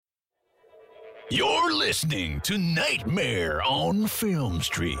You're listening to Nightmare on Film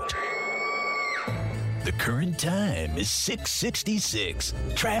Street. The current time is 6:66.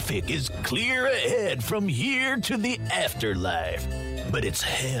 Traffic is clear ahead from here to the afterlife, but it's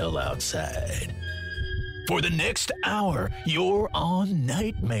hell outside. For the next hour, you're on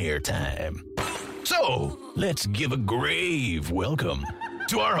Nightmare Time. So, let's give a grave welcome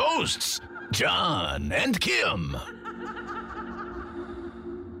to our hosts, John and Kim.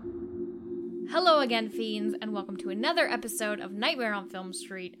 Hello again, fiends, and welcome to another episode of Nightmare on Film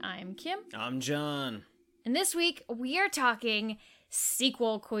Street. I'm Kim. I'm John. And this week, we are talking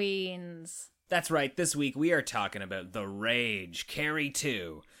sequel queens. That's right, this week we are talking about The Rage, Carrie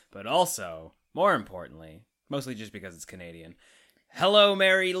 2, but also, more importantly, mostly just because it's Canadian, Hello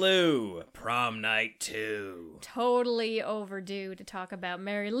Mary Lou, Prom Night 2. Totally overdue to talk about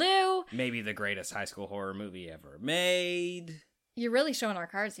Mary Lou. Maybe the greatest high school horror movie ever made. You're really showing our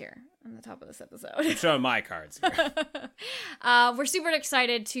cards here on the top of this episode. I'm showing my cards here. We're super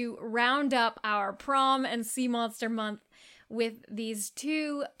excited to round up our prom and sea monster month with these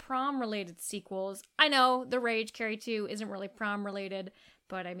two prom-related sequels. I know The Rage, Carrie 2 isn't really prom-related,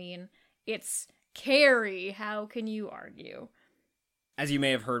 but I mean, it's Carrie. How can you argue? As you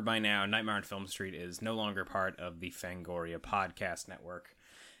may have heard by now, Nightmare on Film Street is no longer part of the Fangoria podcast network.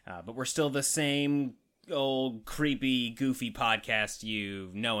 But we're still the same old, creepy, goofy podcast you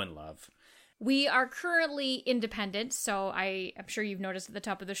know and love. We are currently independent, so I am sure you've noticed at the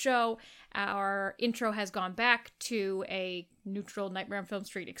top of the show, our intro has gone back to a neutral Nightmare on Film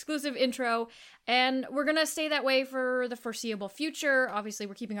Street exclusive intro, and we're going to stay that way for the foreseeable future. Obviously,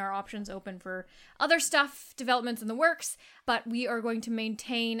 we're keeping our options open for other stuff, developments in the works, but we are going to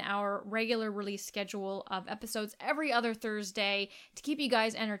maintain our regular release schedule of episodes every other Thursday to keep you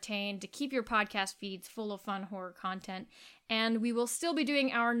guys entertained, to keep your podcast feeds full of fun horror content. And we will still be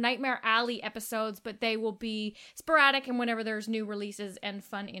doing our Nightmare Alley episodes, but they will be sporadic and whenever there's new releases and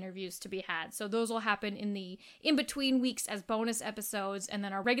fun interviews to be had. So those will happen in the in-between weeks as bonus episodes, and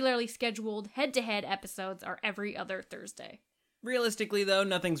then our regularly scheduled head-to-head episodes are every other Thursday. Realistically, though,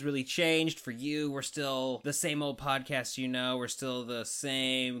 nothing's really changed for you. We're still the same old podcast you know. We're still the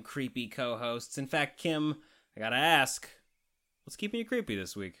same creepy co-hosts. In fact, Kim, I gotta ask, what's keeping you creepy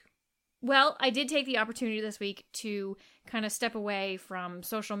this week? Well, I did take the opportunity this week to kind of step away from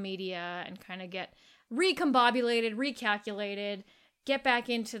social media and kind of get recombobulated, recalculated, get back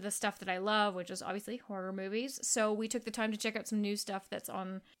into the stuff that I love, which is obviously horror movies. So we took the time to check out some new stuff that's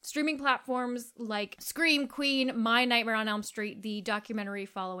on streaming platforms like Scream Queen, My Nightmare on Elm Street, the documentary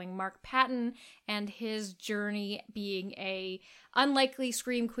following Mark Patton and his journey being a unlikely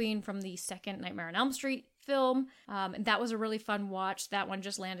Scream Queen from the second Nightmare on Elm Street film. And that was a really fun watch. That one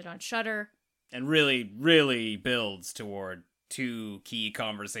just landed on Shudder. And really, really builds toward two key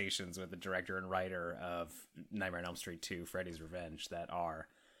conversations with the director and writer of Nightmare on Elm Street 2, Freddy's Revenge, that are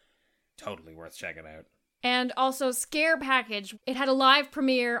totally worth checking out. And also Scare Package. It had a live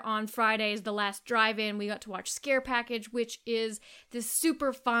premiere on Friday's The Last Drive-In. We got to watch Scare Package, which is this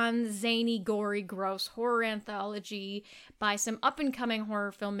super fun, zany, gory, gross horror anthology by some up-and-coming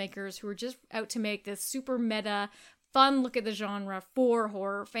horror filmmakers who are just out to make this super meta, fun look at the genre for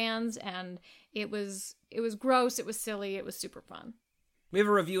horror fans. And it was gross, it was silly, it was super fun. We have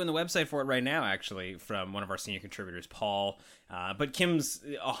a review on the website for it right now, actually, from one of our senior contributors, Paul. But Kim's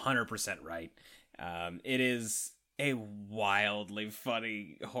 100% right. It is a wildly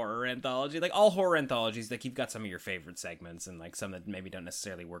funny horror anthology. Like all horror anthologies, like you've got some of your favorite segments and like some that maybe don't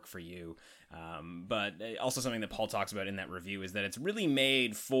necessarily work for you. But also something that Paul talks about in that review is that it's really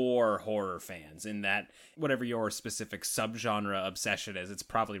made for horror fans, in that whatever your specific subgenre obsession is, it's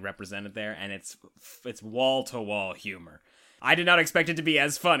probably represented there, and it's wall-to-wall humor. I did not expect it to be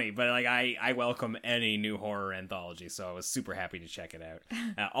as funny, but like I welcome any new horror anthology, so I was super happy to check it out.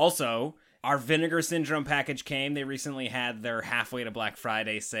 Also, our Vinegar Syndrome package came. They recently had their halfway to Black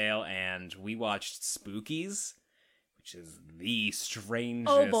Friday sale, and we watched Spookies, which is the strangest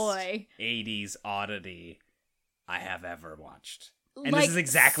 80s oddity I have ever watched. And this is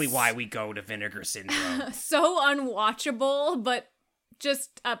exactly why we go to Vinegar Syndrome. So unwatchable, but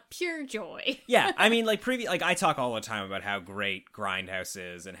just a pure joy. Yeah, I mean, like I talk all the time about how great Grindhouse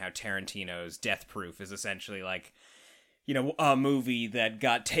is and how Tarantino's Death Proof is essentially like, you know, a movie that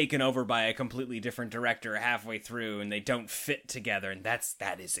got taken over by a completely different director halfway through and they don't fit together, and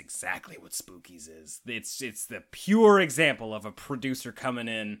that is exactly what Spookies is. It's the pure example of a producer coming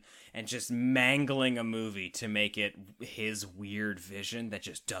in and just mangling a movie to make it his weird vision that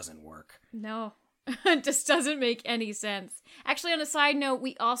just doesn't work. No. It just doesn't make any sense. Actually, on a side note,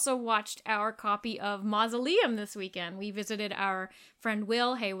 we also watched our copy of Mausoleum this weekend. We visited our friend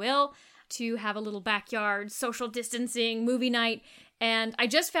Will. Hey, Will. to have a little backyard social distancing movie night. And I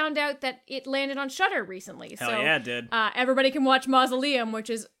just found out that it landed on Shudder recently. Hell yeah, it did. Everybody can watch Mausoleum, which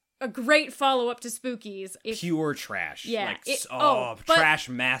is a great follow-up to Spookies. Pure trash. Yeah. Trash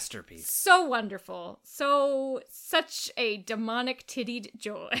masterpiece. So wonderful. Such a demonic tittied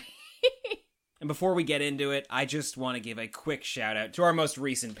joy. And before we get into it, I just want to give a quick shout out to our most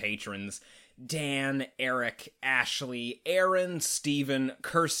recent patrons. Dan, Eric, Ashley, Aaron, Steven,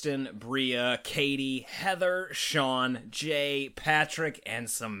 Kirsten, Bria, Katie, Heather, Sean, Jay, Patrick, and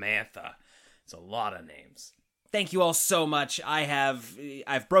Samantha. It's a lot of names. Thank you all so much.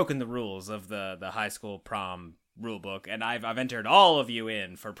 I've broken the rules of the high school prom rulebook, and I've entered all of you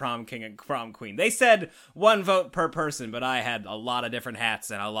in for prom king and prom queen. They said 1 vote per person, but I had a lot of different hats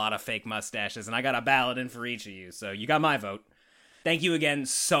and a lot of fake mustaches, and I got a ballot in for each of you, so you got my vote. Thank you again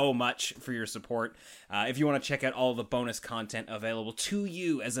so much for your support. If you want to check out all the bonus content available to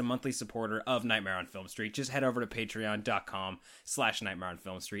you as a monthly supporter of Nightmare on Film Street, just head over to patreon.com/Nightmare on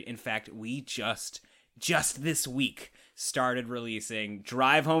Film Street. In fact, we just this week started releasing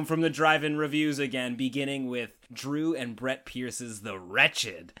Drive Home from the Drive-In reviews again, beginning with Drew and Brett Pierce's The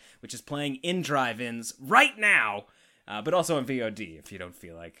Wretched, which is playing in drive-ins right now, but also on VOD if you don't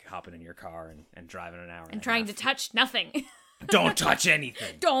feel like hopping in your car and driving an hour and trying to touch nothing. Don't touch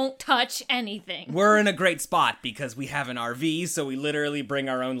anything. Don't touch anything. We're in a great spot because we have an RV, so we literally bring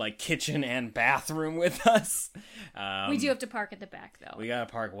our own kitchen and bathroom with us. We do have to park at the back, though. We gotta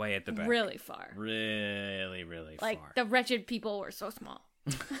park way at the back. Really far. Really, really far. The wretched people were so small.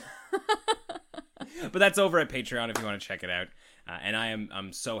 But that's over at Patreon if you want to check it out. And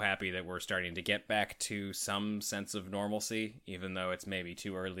I'm so happy that we're starting to get back to some sense of normalcy, even though it's maybe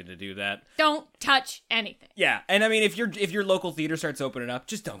too early to do that. Don't touch anything. Yeah, and I mean, if your local theater starts opening up,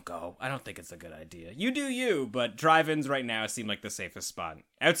 just don't go. I don't think it's a good idea. You do you, but drive-ins right now seem like the safest spot.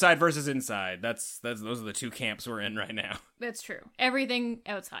 Outside versus inside. Those are the two camps we're in right now. That's true. Everything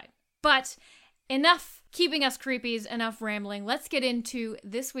outside. But enough keeping us creepies, enough rambling. Let's get into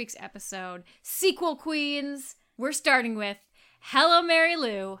this week's episode. Sequel Queens. We're starting with Hello, Mary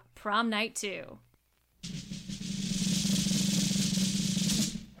Lou, Prom Night 2.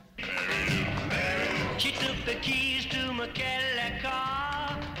 She took the keys to my Cadillac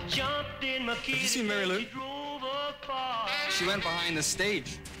car, jumped in my kitty. Did you see Mary Lou? She drove up far. She went behind the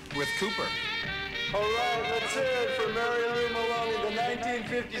stage with Cooper. All right, let's hear it for Mary Lou Maloney, the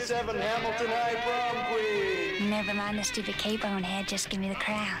 1957 Hamilton High Prom Queen. Never mind the stupid cape on head, just give me the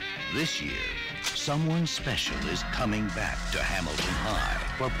crown. This year, someone special is coming back to Hamilton High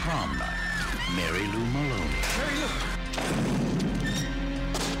for prom night. Mary Lou Maloney.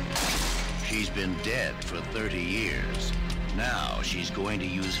 She's been dead for 30 years. Now she's going to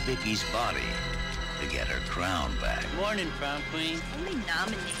use Vicky's body to get her crown back. Morning, prom queen. Only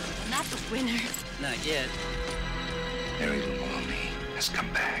nominated, not the winner. Not yet. Mary Lou Maloney has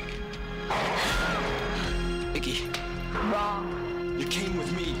come back. Vicky, Wrong. you came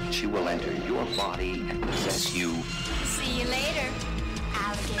with me. She will enter your body and possess you See you later,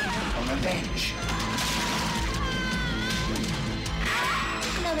 alligator. for revenge.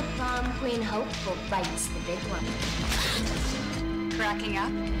 Another prom queen hopeful bites the big one. Cracking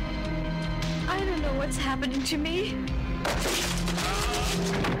up? I don't know what's happening to me.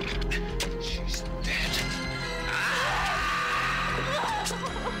 She's dead.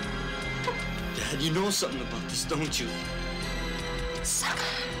 Dad, you know something about this, don't you? Sucker.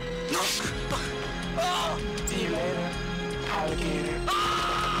 No. See you later, alligator.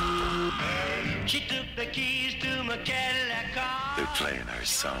 She took the keys to my Cadillac car. They're playing our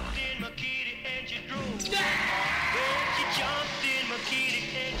song. In my kitty and she drove. Well, she jumped in my kitty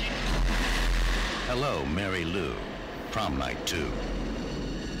and she... Hello, Mary Lou. Prom Night 2.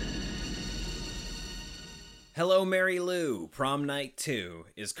 Hello, Mary Lou. Prom Night 2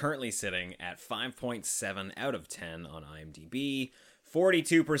 is currently sitting at 5.7 out of 10 on IMDb,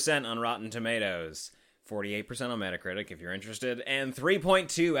 42% on Rotten Tomatoes, 48% on Metacritic if you're interested, and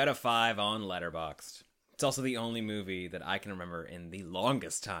 3.2 out of 5 on Letterboxd. It's also the only movie that I can remember in the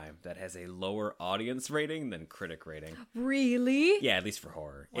longest time that has a lower audience rating than critic rating. Really? Yeah, at least for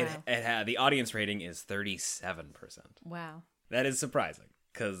horror. Wow. The audience rating is 37%. Wow. That is surprising,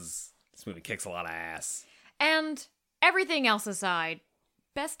 because this movie kicks a lot of ass. And everything else aside,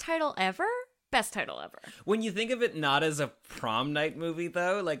 best title ever? Best title ever. When you think of it not as a prom night movie,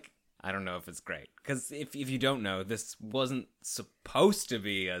 though, I don't know if it's great. Because if you don't know, this wasn't supposed to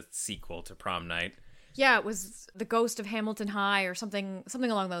be a sequel to Prom Night. Yeah, it was The Ghost of Hamilton High or something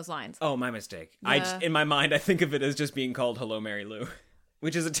along those lines. Oh, my mistake. Yeah. In my mind, I think of it as just being called Hello, Mary Lou,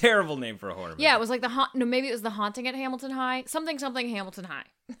 which is a terrible name for a horror movie. Yeah, it was like maybe it was The Haunting at Hamilton High. Something Hamilton High.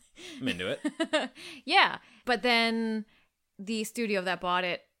 I'm into it. Yeah. But then the studio that bought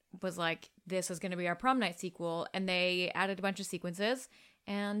it was like, this is going to be our prom night sequel. And they added a bunch of sequences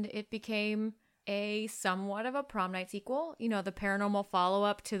and it became a somewhat of a prom night sequel. You know, the paranormal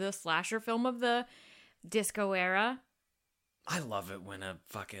follow-up to the slasher film of the disco era. I love it when a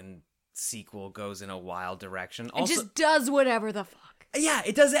fucking sequel goes in a wild direction. It Also, just does whatever the fuck. yeah,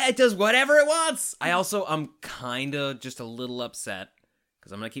 it does whatever it wants. I'm kind of just a little upset,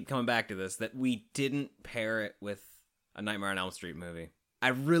 because I'm going to keep coming back to this, that we didn't pair it with a Nightmare on Elm Street movie. I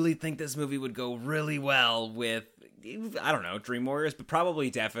really think this movie would go really well with, I don't know, Dream Warriors, but probably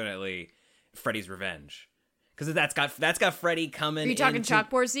definitely Freddy's Revenge. Because that's got Freddy coming. Are you talking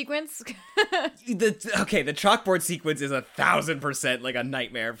chalkboard sequence? The chalkboard sequence is 1,000% like a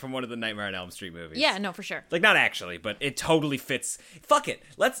nightmare from one of the Nightmare on Elm Street movies. Yeah, no, for sure. Like, not actually, but it totally fits. Fuck it.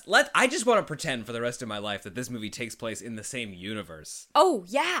 I just want to pretend for the rest of my life that this movie takes place in the same universe. Oh,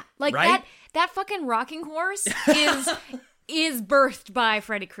 yeah. Like, right? that fucking rocking horse is birthed by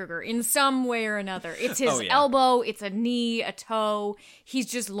Freddy Krueger in some way or another. It's his elbow, it's a knee, a toe. He's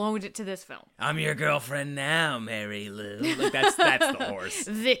just loaned it to this film. I'm your girlfriend now, Mary Lou. Like, that's the horse.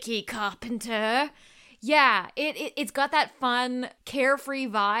 Vicky Carpenter. Yeah, it's got that fun, carefree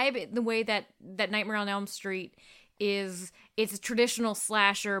vibe, the way that Nightmare on Elm Street is. It's a traditional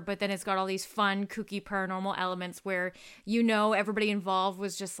slasher, but then it's got all these fun, kooky paranormal elements where, you know, everybody involved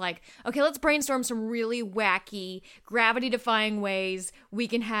was just like, okay, let's brainstorm some really wacky, gravity-defying ways we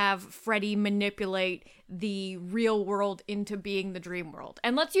can have Freddy manipulate the real world into being the dream world.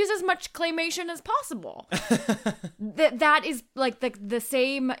 And let's use as much claymation as possible. That is like the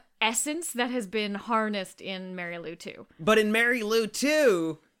same essence that has been harnessed in Mary Lou 2. But in Mary Lou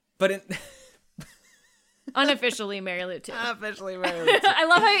 2, Unofficially Mary Lou 2. Unofficially Mary Lou 2. I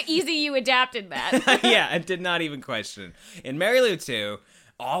love how easy you adapted that. Yeah, I did not even question. In Mary Lou 2,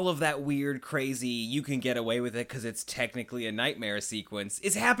 all of that weird, crazy, you can get away with it because it's technically a nightmare sequence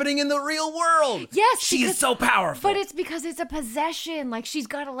is happening in the real world. Yes, she's so powerful. But it's because it's a possession. Like, she's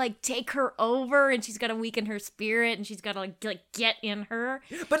got to, like, take her over, and she's got to weaken her spirit, and she's got to, like, get in her.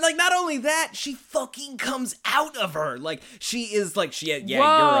 But, like, not only that, she fucking comes out of her. Like, she is, like,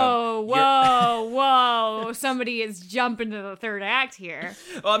 Whoa. Somebody is jumping to the third act here.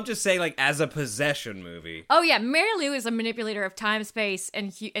 Well, I'm just saying, like, as a possession movie. Oh, yeah, Mary Lou is a manipulator of time, space,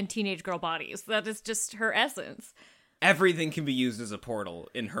 and teenage girl bodies. That is just her essence. Everything can be used as a portal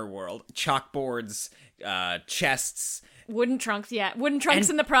in her world. Chalkboards, chests. Wooden trunks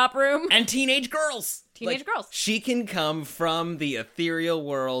in the prop room. And teenage girls. Girls. She can come from the ethereal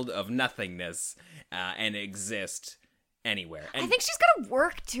world of nothingness and exist anywhere. And I think she's got to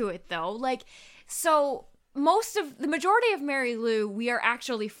work to it, though. Like, so the majority of Mary Lou, we are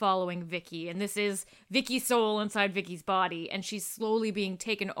actually following Vicky, and this is Vicky's soul inside Vicky's body, and she's slowly being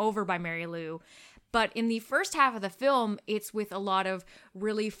taken over by Mary Lou. But in the first half of the film, it's with a lot of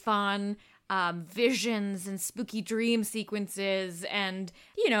really fun visions and spooky dream sequences and,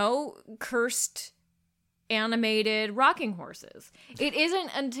 you know, cursed animated rocking horses. It isn't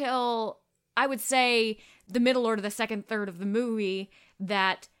until, I would say, the middle or the second third of the movie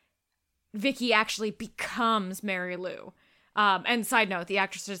that Vicky actually becomes Mary Lou. And side note, the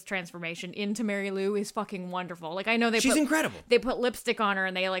actress's transformation into Mary Lou is fucking wonderful. Like, I know she's incredible. They put lipstick on her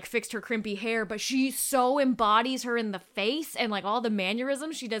and they, like, fixed her crimpy hair, but she so embodies her in the face and, like, all the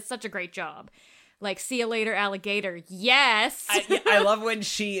mannerisms. She does such a great job. Like, see you later, alligator. Yes. I love when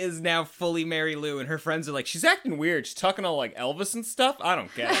she is now fully Mary Lou and her friends are like, she's acting weird. She's talking all like Elvis and stuff. I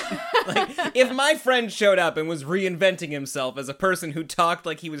don't get it. Like, if my friend showed up and was reinventing himself as a person who talked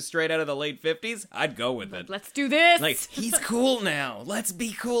like he was straight out of the late 50s, I'd go with it. Let's do this. Like, he's cool now. Let's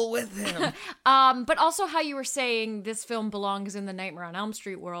be cool with him. But also how you were saying this film belongs in the Nightmare on Elm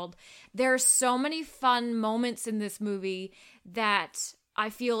Street world. There are so many fun moments in this movie that I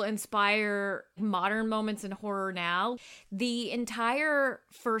feel inspire modern moments in horror now. The entire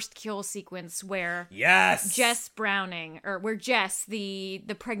first kill sequence where Jess Browning, or where Jess, the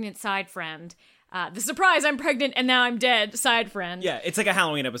pregnant side friend, the surprise, I'm pregnant and now I'm dead side friend. Yeah, it's like a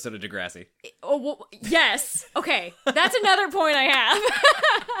Halloween episode of Degrassi. Yes. Okay, that's another point I have.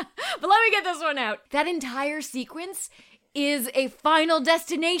 But let me get this one out. That entire sequence is a Final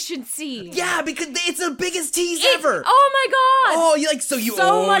Destination scene. Yeah, because it's the biggest tease ever. Oh my god. Oh, you like so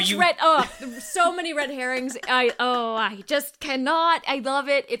many red herrings. I just cannot. I love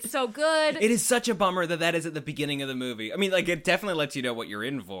it. It's so good. It is such a bummer that is at the beginning of the movie. I mean, like, it definitely lets you know what you're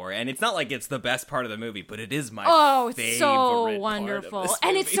in for, and it's not like it's the best part of the movie, but it is my favorite. It's so wonderful.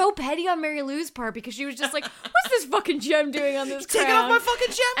 And it's so petty on Mary Lou's part because she was just like, what's this fucking gem doing on this crown? Taking off my fucking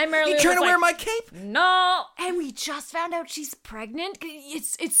gem? And Mary Lou you trying to wear my cape? No. And we just found out out she's pregnant?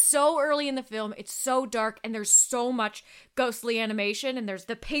 It's so early in the film. It's so dark, and there's so much ghostly animation, and there's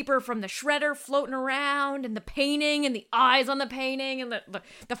the paper from the shredder floating around, and the painting, and the eyes on the painting, and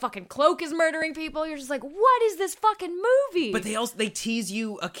the fucking cloak is murdering people. You're just like, what is this fucking movie? But they tease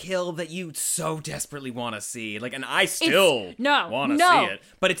you a kill that you so desperately want to see. Like, and I still want to see it.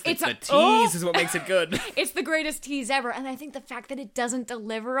 But it's the tease is what makes it good. It's the greatest tease ever. And I think the fact that it doesn't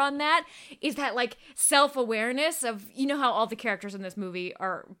deliver on that is that, like, self-awareness of, you know how all the characters in this movie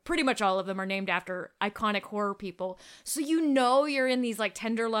are, pretty much all of them are named after iconic horror people. So you know you're in these, like,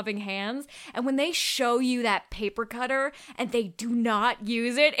 tender, loving hands. And when they show you that paper cutter and they do not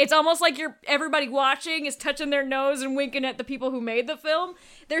use it, it's almost like everybody watching is touching their nose and winking at the people who made the film.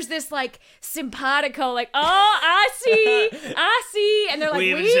 There's this, like, simpatico, like, oh, I see. And they're like,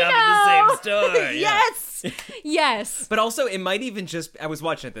 we even shop at the same store. Yes. Yes. But also, it might even just, I was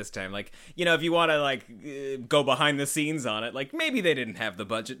watching it this time, like, you know, if you want to, like, go behind the scenes on it, like, maybe they didn't have the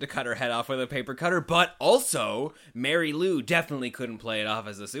budget to cut her head off with a paper cutter, but also, Mary Lou definitely couldn't play it off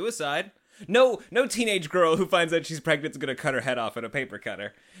as a suicide. No teenage girl who finds out she's pregnant is going to cut her head off with a paper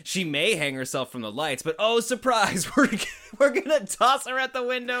cutter. She may hang herself from the lights, but oh, surprise, we're going to toss her out the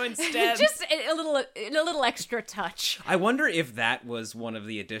window instead. Just a little extra touch. I wonder if that was one of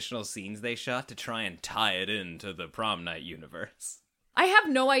the additional scenes they shot to try and tie it into the prom night universe. I have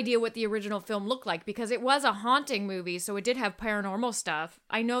no idea what the original film looked like because it was a haunting movie, so it did have paranormal stuff.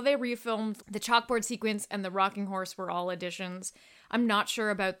 I know they refilmed the chalkboard sequence and the rocking horse were all additions. I'm not sure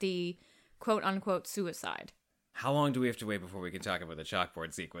about the quote-unquote suicide. How long do we have to wait before we can talk about the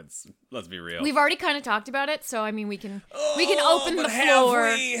chalkboard sequence? Let's be real. We've already kind of talked about it, so I mean we can open the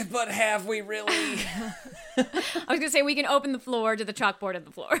floor. But have we really? I was gonna say we can open the floor to the chalkboard of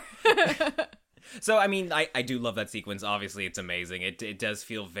the floor. So, I mean, I do love that sequence. Obviously, it's amazing. It does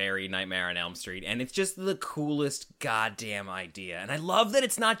feel very Nightmare on Elm Street, and it's just the coolest goddamn idea. And I love that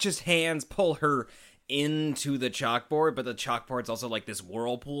it's not just hands pull her into the chalkboard, but the chalkboard's also like this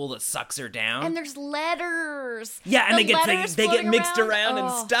whirlpool that sucks her down. And there's letters. Yeah, and they get mixed around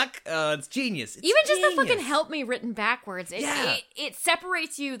and stuck. It's genius. It's Even genius. just the fucking help me written backwards. It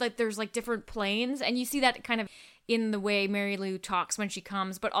separates you, like there's like different planes, and you see that kind of in the way Mary Lou talks when she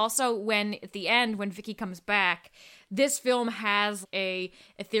comes, but also when at the end when Vicky comes back. This film has a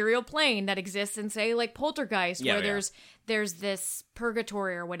ethereal plane that exists in, say, like Poltergeist, where there's this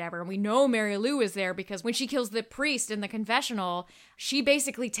purgatory or whatever. And we know Mary Lou is there because when she kills the priest in the confessional, she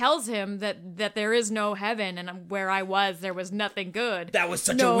basically tells him that there is no heaven, and where I was, there was nothing good. That was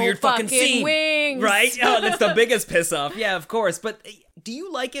such a weird fucking scene. Wings. Right? Oh, that's the biggest piss off. Yeah, of course. But do you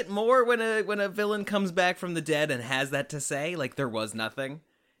like it more when a villain comes back from the dead and has that to say? Like, there was nothing?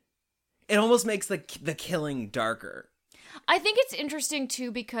 It almost makes the killing darker. I think it's interesting,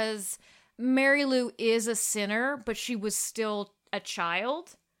 too, because Mary Lou is a sinner, but she was still a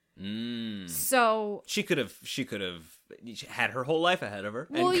child. So she could have had her whole life ahead of her.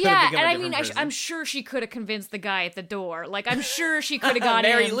 Well, yeah, and I mean, I'm sure she could have convinced the guy at the door. Like, I'm sure she could have got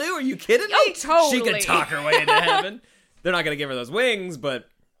Mary in. Lou, are you kidding me? Oh, totally. She could talk her way into heaven. They're not going to give her those wings, but,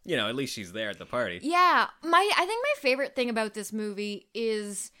 you know, at least she's there at the party. Yeah, I think my favorite thing about this movie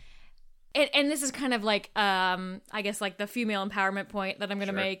is... And this is kind of like, I guess, like the female empowerment point that I'm going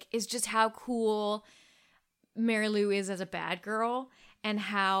to make, is just how cool Mary Lou is as a bad girl and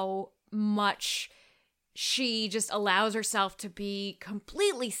how much she just allows herself to be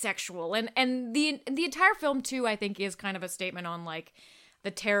completely sexual. And the entire film, too, I think is kind of a statement on, like, the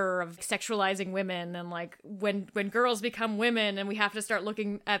terror of sexualizing women and, like, when girls become women and we have to start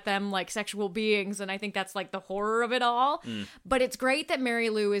looking at them like sexual beings, and I think that's, like, the horror of it all. But it's great that Mary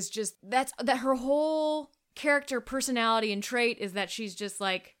Lou is just, that her whole character, personality, and trait is that she's just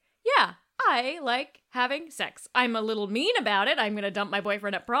like, yeah, I like having sex. I'm a little mean about it. I'm gonna dump my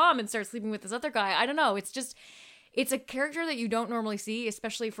boyfriend at prom and start sleeping with this other guy. I don't know. It's just... It's a character that you don't normally see,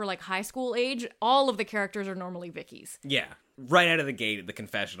 especially for, like, high school age. All of the characters are normally Vicky's. Yeah. Right out of the gate at the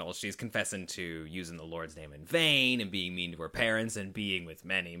confessional, she's confessing to using the Lord's name in vain and being mean to her parents and being with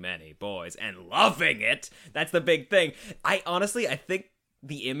many, many boys and loving it. That's the big thing. I think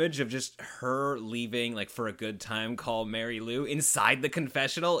the image of just her leaving, like, for a good time called Mary Lou inside the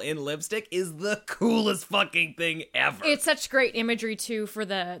confessional in lipstick is the coolest fucking thing ever. It's such great imagery, too, for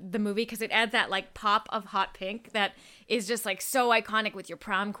the movie, because it adds that, like, pop of hot pink that is just, like, so iconic with your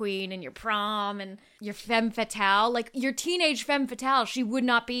prom queen and your prom and your femme fatale. Like, your teenage femme fatale, she would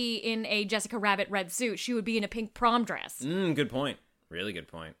not be in a Jessica Rabbit red suit. She would be in a pink prom dress. Good point. Really good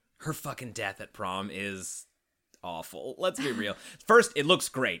point. Her fucking death at prom is... awful. Let's be real. First, it looks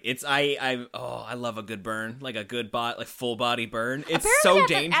great. I love a good burn, like a good full body burn. It's Apparently so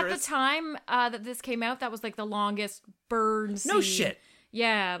dangerous. At the time that this came out, that was like the longest burn scene. No shit.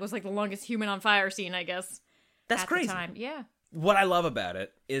 Yeah, it was like the longest human on fire scene, I guess. That's at crazy. The time. Yeah. What I love about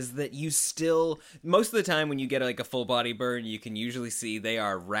it is that you still, most of the time when you get like a full body burn, you can usually see they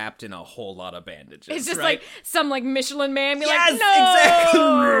are wrapped in a whole lot of bandages. It's just right? like some like Michelin man be yes, like, no! exactly.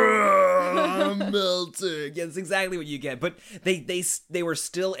 I'm melting. Yeah, that's exactly what you get. But they were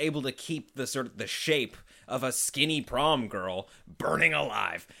still able to keep the sort of the shape of a skinny prom girl burning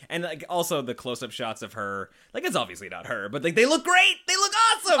alive. And like also the close-up shots of her, like it's obviously not her, but like they look great. They look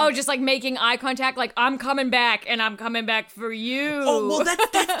awesome. Oh, just like making eye contact, like I'm coming back and I'm coming back for you. Oh, well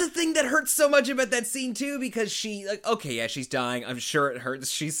that's the thing that hurts so much about that scene too, because she like, okay, yeah, she's dying. I'm sure it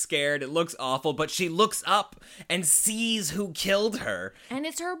hurts. She's scared. It looks awful, but she looks up and sees who killed her. And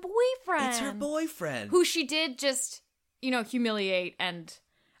it's her boyfriend. It's her boyfriend. Who she did just, humiliate and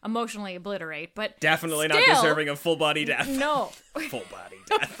emotionally obliterate, but definitely still, not deserving of full body death. No. Full body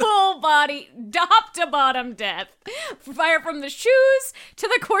death. Full body, top to bottom death. Fire from the shoes to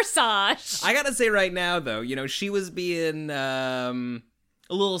the corsage. I gotta say right now, though, she was being a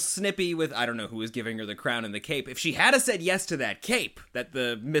little snippy with, I don't know who was giving her the crown and the cape. If she had said yes to that cape that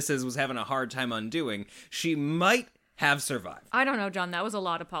the missus was having a hard time undoing, she might have survived. I don't know, John. That was a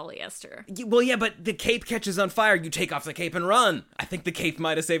lot of polyester. Well, yeah, but the cape catches on fire. You take off the cape and run. I think the cape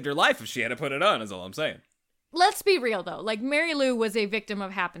might have saved her life if she had to put it on, is all I'm saying. Let's be real, though. Like, Mary Lou was a victim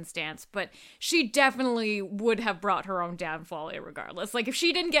of happenstance, but she definitely would have brought her own downfall irregardless. Like, if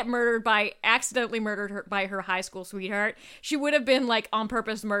she didn't get accidentally murdered by her high school sweetheart, she would have been, like, on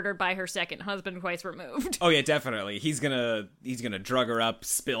purpose murdered by her second husband twice removed. Oh, yeah, definitely. He's gonna drug her up,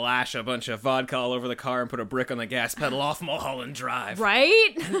 splash a bunch of vodka all over the car, and put a brick on the gas pedal off Mulholland Drive.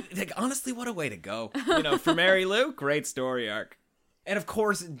 Right? And, like, honestly, what a way to go. For Mary Lou, great story arc. And of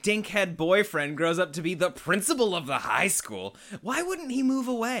course, Dinkhead boyfriend grows up to be the principal of the high school. Why wouldn't he move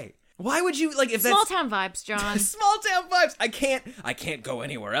away? Why would you, like, if Small that's... town vibes, John. Small town vibes. I can't go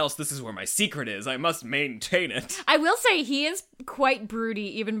anywhere else. This is where my secret is. I must maintain it. I will say he is quite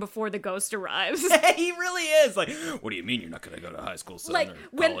broody even before the ghost arrives. He really is. Like, what do you mean you're not going to go to high school, son, like,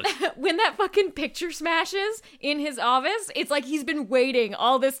 or college? when that fucking picture smashes in his office, it's like he's been waiting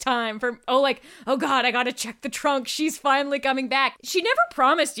all this time for, oh God, I gotta check the trunk. She's finally coming back. She never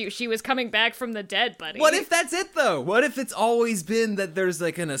promised you she was coming back from the dead, buddy. What if that's it, though? What if it's always been that there's,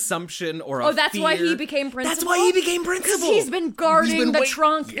 like, an assumption or a that's fear? why he became principal? That's why he became principal. Because he's been guarding the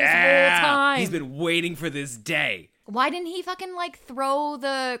trunk this whole time. He's been waiting for this day. Why didn't he fucking, like, throw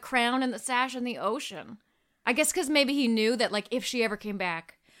the crown and the sash in the ocean? I guess because maybe he knew that, like, if she ever came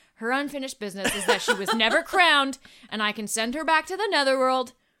back, her unfinished business is that she was never crowned, and I can send her back to the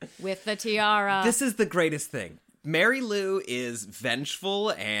netherworld with the tiara. This is the greatest thing. Mary Lou is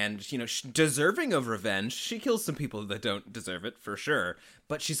vengeful and, deserving of revenge. She kills some people that don't deserve it, for sure.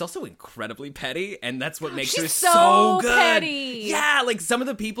 But she's also incredibly petty, and that's what makes her so good. Petty. Yeah, like, some of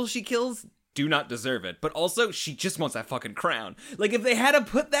the people she kills do not deserve it. But also, she just wants that fucking crown. Like, if they had to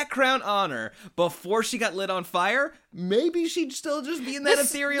put that crown on her before she got lit on fire, maybe she'd still just be in that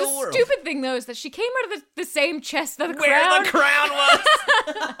ethereal world. The stupid thing, though, is that she came out of the same chest that the Where the crown was!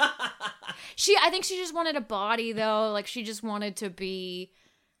 I think she just wanted a body, though. Like, she just wanted to be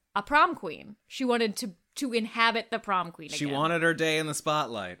a prom queen. She wanted to inhabit the prom queen again. She wanted her day in the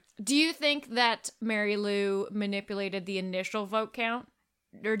spotlight. Do you think that Mary Lou manipulated the initial vote count?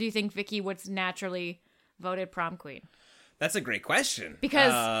 Or do you think Vicky was naturally voted prom queen? That's a great question.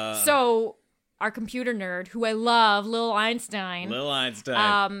 Because, our computer nerd, who I love, Lil Einstein,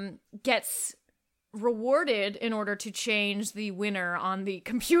 gets rewarded in order to change the winner on the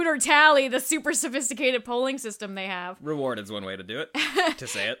computer tally, the super sophisticated polling system they have. Rewarded's one way to do it, to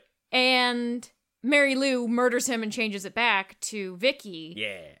say it. And Mary Lou murders him and changes it back to Vicky.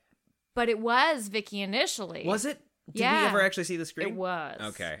 Yeah. But it was Vicky initially. Was it? Did we ever actually see the screen? It was.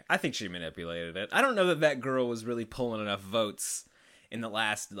 Okay. I think she manipulated it. I don't know that girl was really pulling enough votes in the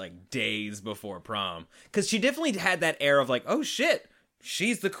last, like, days before prom. Because she definitely had that air of, like, oh, shit.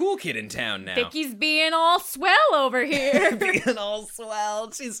 She's the cool kid in town now. Vicky's being all swell over here. Being all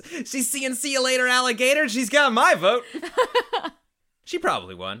swell. She's seeing see you later, alligator. She's got my vote. She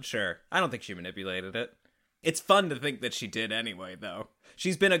probably won, sure. I don't think she manipulated it. It's fun to think that she did anyway, though.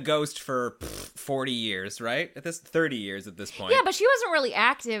 She's been a ghost for 40 years, right? 30 years at this point. Yeah, but she wasn't really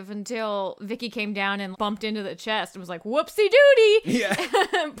active until Vicky came down and bumped into the chest and was like, whoopsie doody.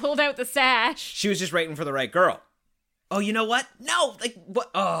 Yeah. Pulled out the sash. She was just waiting for the right girl. Oh, you know what? No, like,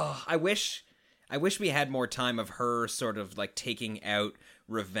 what? Oh, I wish we had more time of her sort of, like, taking out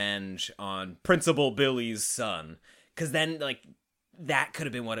revenge on Principal Billy's son. Because then, like, that could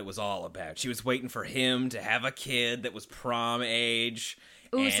have been what it was all about. She was waiting for him to have a kid that was prom age.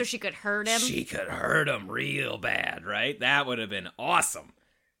 Ooh, so she could hurt him? She could hurt him real bad, right? That would have been awesome.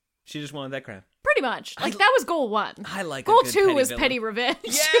 She just wanted that crown. Pretty much. Like, that was goal 1. I like goal a good 2 petty was villain. petty revenge.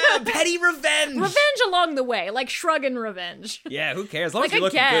 Yeah, petty revenge. Revenge along the way, like shrug and revenge. Yeah, who cares? As long Like, as you're I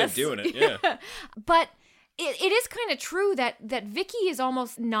looking guess. good doing it, yeah. But it is kind of true that Vicky is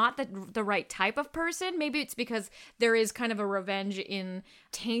almost not the right type of person. Maybe it's because there is kind of a revenge in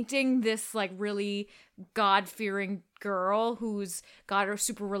tainting this, like, really God-fearing girl who's got her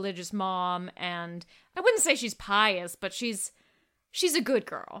super religious mom, and I wouldn't say she's pious, but she's a good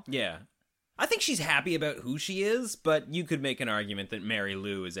girl. Yeah. I think she's happy about who she is, but you could make an argument that Mary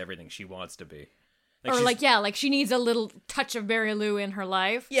Lou is everything she wants to be. Like she needs a little touch of Mary Lou in her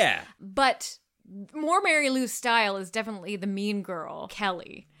life. Yeah. But more Mary Lou's style is definitely the mean girl,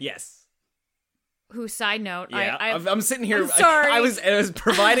 Kelly. Yes. Who, side note, Yeah, I'm sitting here. I'm sorry. I was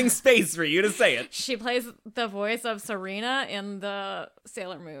providing space for you to say it. She plays the voice of Serena in the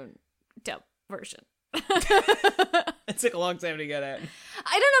Sailor Moon dub version. It took a long time to get at.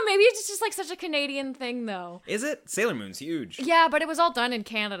 I don't know, maybe it's just like such a Canadian thing though. Is it? Sailor Moon's huge. Yeah, but it was all done in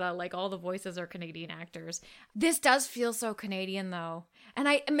Canada, like all the voices are Canadian actors. This does feel so Canadian though. And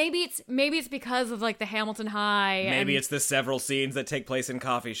maybe it's because of like the Hamilton High. Maybe it's the several scenes that take place in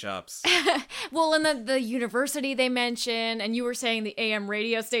coffee shops. Well, and the university they mention, and you were saying the AM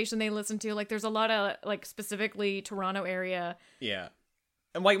radio station they listen to, like there's a lot of like specifically Toronto area. Yeah.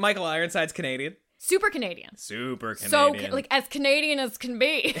 And like Michael Ironside's Canadian. Super Canadian. Super Canadian. So, like, as Canadian as can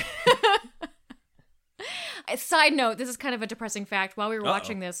be. Side note, this is kind of a depressing fact. While we were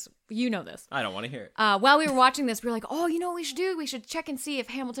watching this, you know this. I don't want to hear it. While we were watching this, we were like, oh, you know what we should do? We should check and see if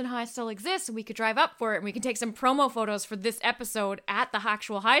Hamilton High still exists, and we could drive up for it, and we can take some promo photos for this episode at the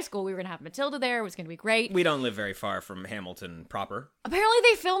actual high school. We were going to have Matilda there. It was going to be great. We don't live very far from Hamilton proper. Apparently,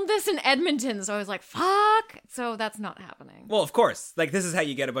 they filmed this in Edmonton, so I was like, fuck. So that's not happening. Well, of course. Like, this is how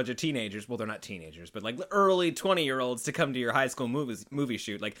you get a bunch of teenagers. Well, they're not teenagers, but like early 20-year-olds to come to your high school movie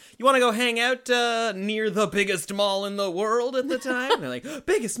shoot. Like, you want to go hang out near the biggest mall in the world at the time? And they're like,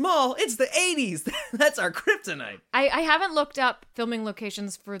 biggest mall? It's the 80s. That's our kryptonite. I haven't looked up filming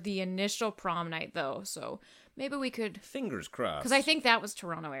locations for the initial prom night, though, so maybe we could... Fingers crossed. Because I think that was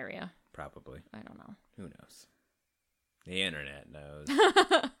Toronto area. Probably. I don't know. Who knows? The internet knows.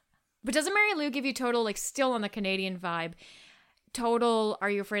 But doesn't Mary Lou give you total, like, still on the Canadian vibe, total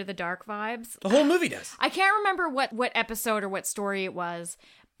Are You Afraid of the Dark vibes? The whole movie does. I can't remember what episode or what story it was,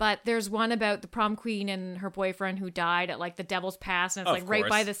 but there's one about the prom queen and her boyfriend who died at, like, the Devil's Pass, and it's, like, right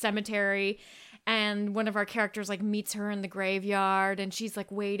by the cemetery, and one of our characters, like, meets her in the graveyard, and she's,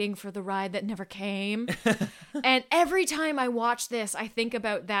 like, waiting for the ride that never came. And every time I watch this, I think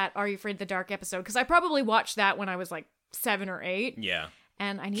about that Are You Afraid of the Dark episode, because I probably watched that when I was, like, 7 or 8. Yeah.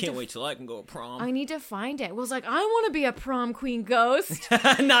 And I Can't wait till I can go to prom. I need to find it. It was like, I want to be a prom queen ghost.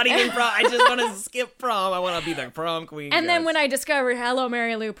 Not even prom. I just want to skip prom. I want to be the prom queen. And then when I discovered Hello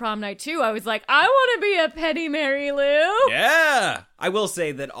Mary Lou Prom Night 2, I was like, I want to be a petty Mary Lou. Yeah. I will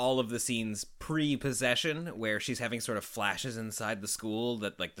say that all of the scenes pre-possession, where she's having sort of flashes inside the school,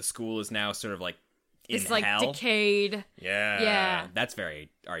 that like the school is now sort of like in it's like hell. Decayed. Yeah. Yeah. That's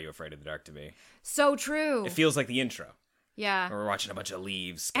very Are You Afraid of the Dark to me. So true. It feels like the intro. Yeah. Where we're watching a bunch of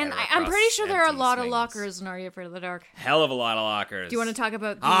leaves. And scatter I'm pretty across sure there are a empty lot of swings. lockers in Are You Afraid of the Dark? Hell of a lot of lockers. Do you want to talk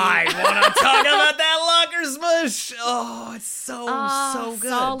about the... I want to talk about that locker smush. Oh, it's so good.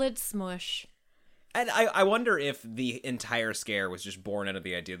 Solid smush. And I wonder if the entire scare was just born out of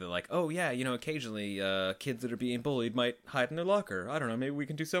the idea that, like, oh, yeah, you know, occasionally kids that are being bullied might hide in their locker. I don't know, maybe we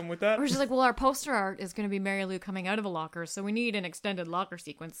can do something with that. Or just like, well, our poster art is going to be Mary Lou coming out of a locker, so we need an extended locker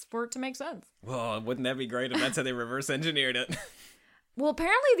sequence for it to make sense. Well, wouldn't that be great if that's how they reverse engineered it? Well,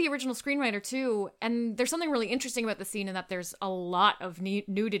 apparently the original screenwriter, too, and there's something really interesting about the scene in that there's a lot of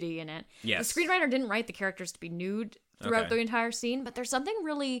nudity in it. Yes. The screenwriter didn't write the characters to be nude throughout the entire scene, but there's something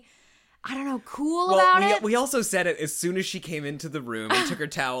really... I don't know, cool about it. We also said it as soon as she came into the room and took her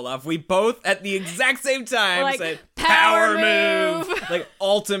towel off. We both, at the exact same time, like, said, power move! move! Like,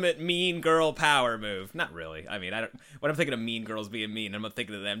 ultimate mean girl power move. Not really. I mean, when I'm thinking of mean girls being mean, I'm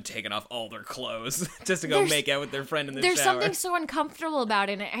thinking of them taking off all their clothes just to go make out with their friend in the shower. There's something so uncomfortable about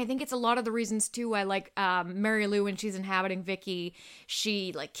it, and I think it's a lot of the reasons, too. I like Mary Lou when she's inhabiting Vicky.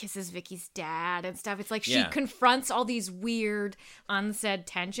 She, like, kisses Vicky's dad and stuff. It's like she confronts all these weird, unsaid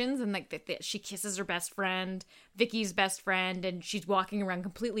tensions, and, like, she kisses her best friend, Vicky's best friend, and she's walking around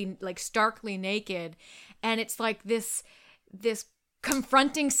completely, like, starkly naked. And it's like this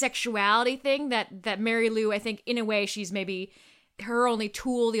confronting sexuality thing that Mary Lou, I think, in a way, she's maybe her only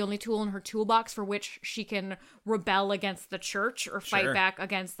tool, the only tool in her toolbox for which she can rebel against the church or fight back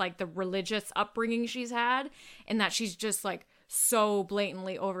against like the religious upbringing she's had, and that she's just like so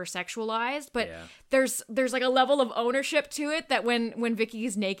blatantly over sexualized. But there's like a level of ownership to it that when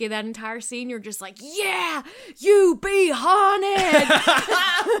Vicky's naked that entire scene, you're just like, yeah, you be haunted.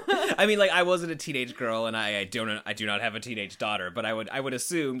 I mean, like, I wasn't a teenage girl, and I do not have a teenage daughter, but I would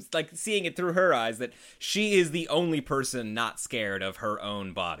assume, like, seeing it through her eyes, that she is the only person not scared of her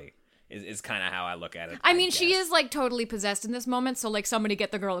own body. Is kind of how I look at it. I mean, she is like totally possessed in this moment, so like somebody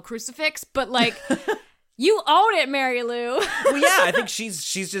get the girl a crucifix, but like you own it, Mary Lou. Well, yeah, I think she's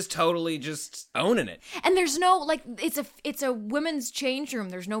just totally just owning it. And there's no, like, it's a women's change room.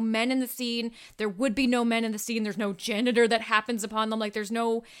 There's no men in the scene. There would be no men in the scene. There's no janitor that happens upon them. Like, there's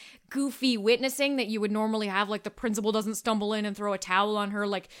no goofy witnessing that you would normally have. Like, the principal doesn't stumble in and throw a towel on her.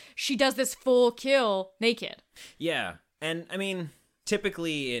 Like, she does this full kill naked. Yeah. And, I mean,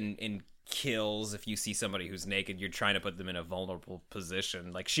 typically in kills, if you see somebody who's naked, you're trying to put them in a vulnerable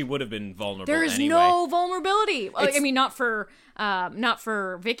position. Like, she would have been vulnerable there is anyway. no vulnerability. I mean, not for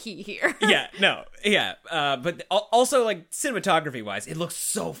Vicky here. But also, like, cinematography wise, it looks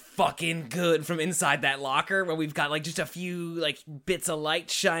so fucking good from inside that locker when we've got like just a few like bits of light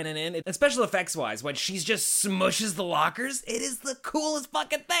shining in. And special effects wise, when she's just smushes the lockers, it is the coolest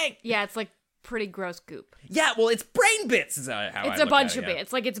fucking thing. Yeah, it's like pretty gross goop. Yeah, well, it's brain bits is how I it's look a bunch at it, of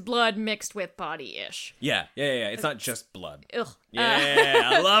bits. Like, it's blood mixed with body-ish. Yeah. It's not just blood. Ugh.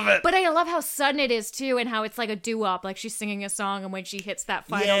 Yeah, I love it. But I love how sudden it is, too, and how it's like a doo-wop. Like, she's singing a song, and when she hits that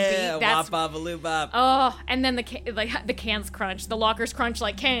final beat, that's... wop, bop, a bop. Oh, and then the cans crunch. The lockers crunch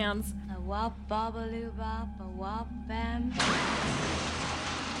like cans. A wop, bop, a loo, bop, a wop, bam.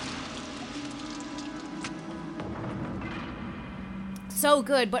 So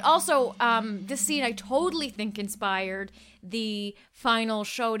good, but also this scene I totally think inspired the final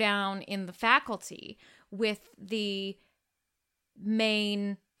showdown in the faculty with the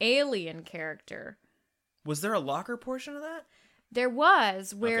main alien character. Was there a locker portion of that? There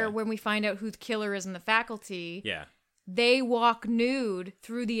was, where when we find out who the killer is in the faculty, Yeah. they walk nude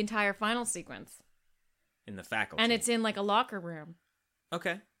through the entire final sequence. In the faculty. And it's in like a locker room.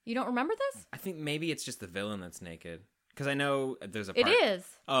 Okay. You don't remember this? I think maybe it's just the villain that's naked. Because I know there's a It part... is.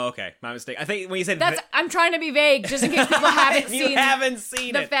 Oh, okay. My mistake. I think when you said... I'm trying to be vague, just in case people haven't you seen haven't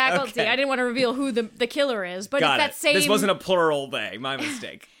seen the it. faculty. Okay. I didn't want to reveal who the killer is, but Got it's that same... This wasn't a plural thing. My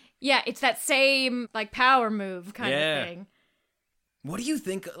mistake. Yeah, it's that same, like, power move kind of thing. What do you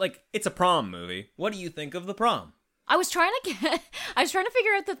think... Like, it's a prom movie. What do you think of the prom? I was trying to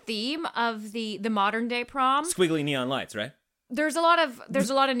figure out the theme of the modern day prom. Squiggly neon lights, right? There's a lot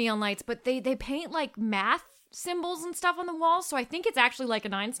of neon lights, but they paint, like, math symbols and stuff on the walls, so I think it's actually like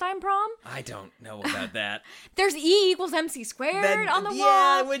an Einstein prom. I don't know about that. There's E equals MC squared on the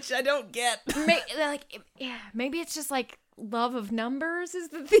wall. Which I don't get. Maybe it's just like love of numbers is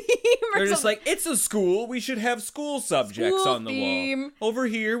the theme. They're just like, it's a school. We should have school subjects on the wall. Over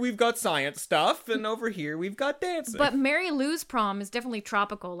here, we've got science stuff, and over here, we've got dancing. But Mary Lou's prom is definitely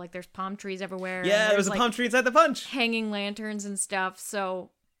tropical. Like, there's palm trees everywhere. Yeah, there's a palm tree inside the punch. Hanging lanterns and stuff,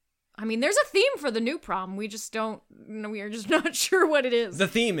 so... I mean, there's a theme for the new prom. We just don't... We are just not sure what it is. The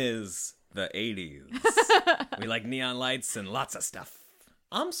theme is the 80s. We like neon lights and lots of stuff.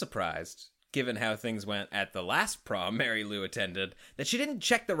 I'm surprised, given how things went at the last prom Mary Lou attended, that she didn't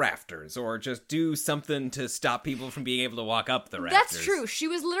check the rafters or just do something to stop people from being able to walk up the rafters. That's true. She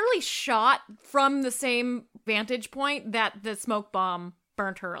was literally shot from the same vantage point that the smoke bomb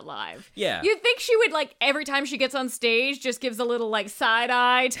burnt her alive. Yeah. You'd think she would, like, every time she gets on stage, just gives a little, like, side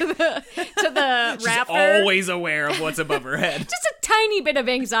eye to the She's rafter. always aware of what's above her head. Just a tiny bit of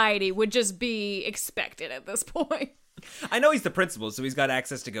anxiety would just be expected at this point. I know he's the principal, so he's got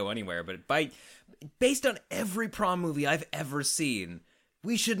access to go anywhere, but based on every prom movie I've ever seen,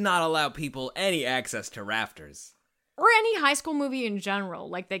 we should not allow people any access to rafters. Or any high school movie in general,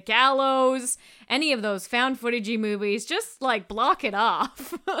 like The Gallows, any of those found footagey movies, just, like, block it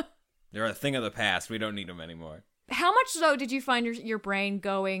off. They're a thing of the past. We don't need them anymore. How much, though, did you find your brain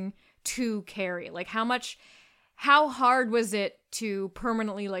going to Carrie? Like, how hard was it to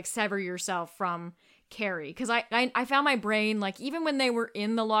permanently, like, sever yourself from Carrie? Because I found my brain, like, even when they were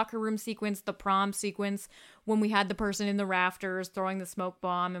in the locker room sequence, the prom sequence, when we had the person in the rafters throwing the smoke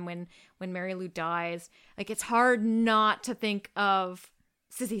bomb, and when Mary Lou dies, like, it's hard not to think of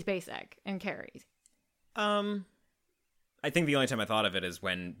Sissy Spacek and Carrie. I think the only time I thought of it is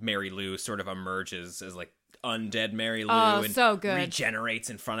when Mary Lou sort of emerges as, like, undead Mary Lou and so good.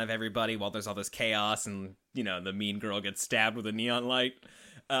 Regenerates in front of everybody while there's all this chaos and, you know, the mean girl gets stabbed with a neon light.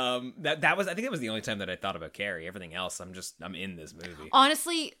 That was, I think it was the only time that I thought about Carrie. Everything else, I'm in this movie.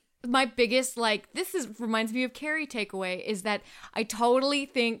 Honestly, my biggest, reminds me of Carrie takeaway is that I totally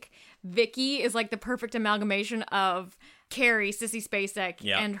think Vicky is like the perfect amalgamation of Carrie, Sissy Spacek,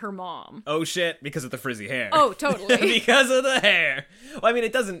 and her mom. Oh shit, because of the frizzy hair. Oh, totally. Because of the hair. Well, I mean,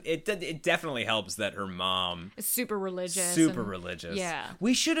 it definitely helps that her mom is super religious. Yeah.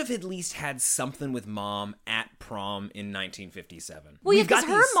 We should have at least had something with mom at prom in 1957. Well, yeah, because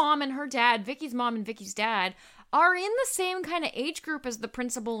her mom and her dad, Vicky's mom and Vicky's dad, are in the same kind of age group as the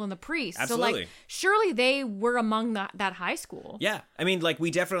principal and the priest. Absolutely. So, like, surely they were among that high school. Yeah. I mean, like,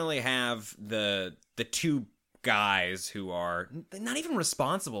 we definitely have the two guys who are not even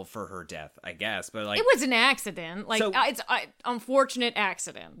responsible for her death, I guess, but like it was an accident. Like, so, it's an unfortunate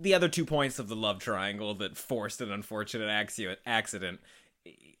accident. The other 2 points of the love triangle that forced an unfortunate accident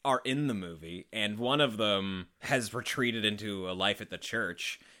are in the movie, and one of them has retreated into a life at the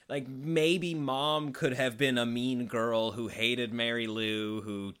church. Like, maybe mom could have been a mean girl who hated Mary Lou,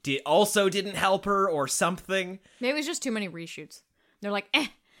 who also didn't help her or something. Maybe it was just too many reshoots. They're like,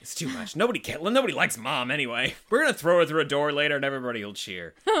 It's too much. Nobody likes mom anyway. We're gonna throw her through a door later and everybody will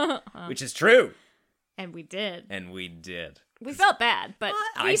cheer. Which is true. And we did. We felt bad, but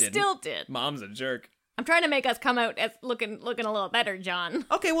we still did. Mom's a jerk. I'm trying to make us come out as looking a little better, John.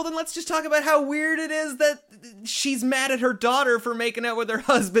 Okay, well then let's just talk about how weird it is that she's mad at her daughter for making out with her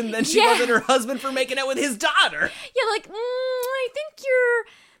husband than she was at her husband for making out with his daughter. Yeah, like, I think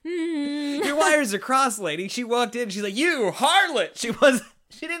you're... Your wires are crossed, lady. She walked in, she's like, you harlot!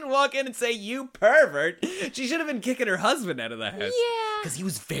 She didn't walk in and say, you pervert. She should have been kicking her husband out of the house. Yeah. Because he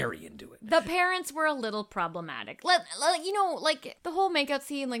was very into it. The parents were a little problematic. Like, the whole makeout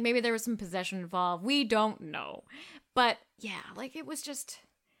scene, like, maybe there was some possession involved. We don't know. But, yeah, like, it was just...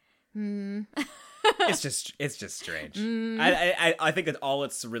 It's just strange. I think that all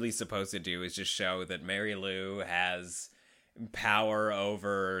it's really supposed to do is just show that Mary Lou has power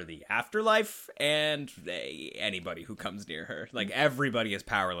over the afterlife and anybody who comes near her. Like, everybody is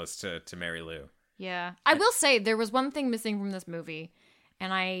powerless to Mary Lou. Yeah. I will say there was one thing missing from this movie,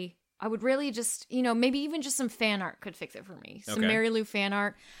 and I would really just, maybe even just some fan art could fix it for me. Some Mary Lou fan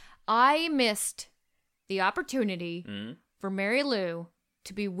art. I missed the opportunity for Mary Lou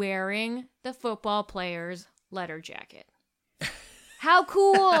to be wearing the football player's letter jacket. How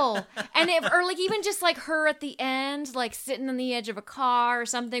cool! And even just like her at the end, like sitting on the edge of a car or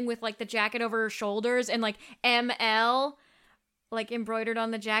something with like the jacket over her shoulders and like ML like embroidered on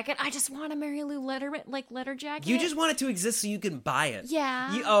the jacket. I just want a Mary Lou letter jacket. You just want it to exist so you can buy it.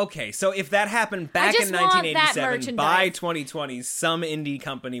 Yeah. Okay, so if that happened back in 1987, by 2020, some indie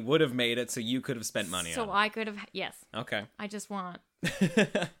company would have made it so you could have spent money on it. So I could have, yes. Okay. I just want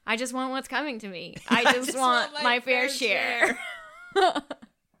what's coming to me. I just want my fair share.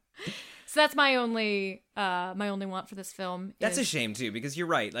 So that's my only want for this film. That's a shame too, because you're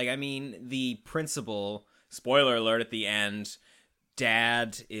right. Like, I mean, the principal, spoiler alert at the end,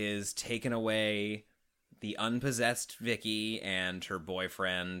 dad is taking away the unpossessed Vicky and her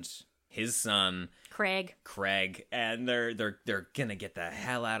boyfriend, his son Craig, and they're gonna get the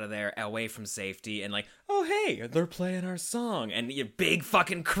hell out of there, away from safety, and like, oh hey, they're playing our song, and you big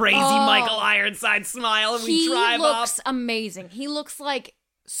fucking crazy Michael Ironside smile, and we drive up. He looks amazing. He looks like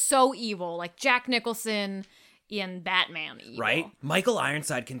so evil, like Jack Nicholson in Batman evil. Right? Michael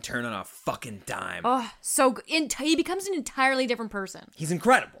Ironside can turn on a fucking dime. Oh, so he becomes an entirely different person. He's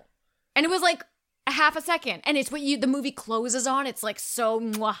incredible. And it was like a half a second, and it's what the movie closes on. It's like so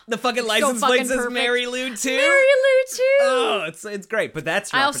mwah. The fucking license plate says Mary Lou 2. Mary Lou 2. Oh, it's great, but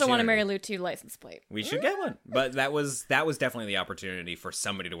that's your I also want a Mary Lou 2 license plate. We should get one. But that was definitely the opportunity for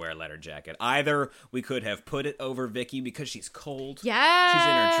somebody to wear a letter jacket. Either we could have put it over Vicky because she's cold. Yeah. She's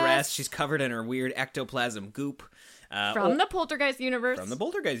in her dress. She's covered in her weird ectoplasm goop. From the Poltergeist universe.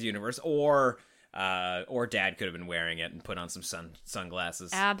 Or dad could have been wearing it and put on some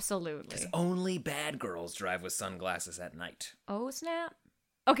sunglasses. Absolutely. Because only bad girls drive with sunglasses at night. Oh, snap.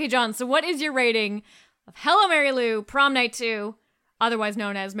 Okay, John, so what is your rating of Hello, Mary Lou, Prom Night 2, otherwise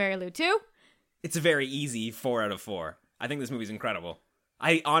known as Mary Lou 2? It's a very easy 4 out of 4. I think this movie's incredible.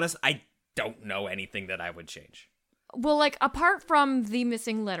 I don't know anything that I would change. Well, like, apart from the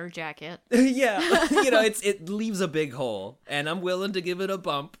missing letter jacket. Yeah. It leaves a big hole, and I'm willing to give it a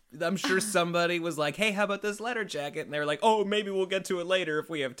bump. I'm sure somebody was like, hey, how about this letter jacket? And they were like, oh, maybe we'll get to it later if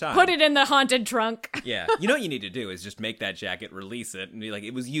we have time. Put it in the haunted trunk. Yeah. You know what you need to do is just make that jacket, release it, and be like,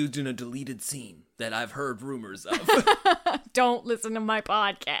 it was used in a deleted scene that I've heard rumors of. Don't listen to my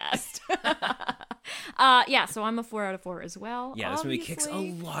podcast. Yeah, so I'm a 4 out of 4 as well. Yeah, this movie kicks a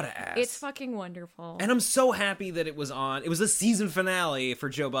lot of ass. It's fucking wonderful. And I'm so happy that it was on. It was the season finale for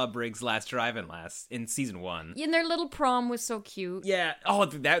Joe Bob Briggs' Last Drive-In in season 1. And their little prom was so cute. Yeah. Oh,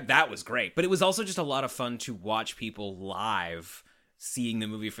 that was great. But it was also just a lot of fun to watch people live seeing the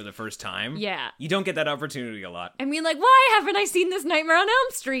movie for the first time. Yeah. You don't get that opportunity a lot. I mean, like, why haven't I seen this Nightmare on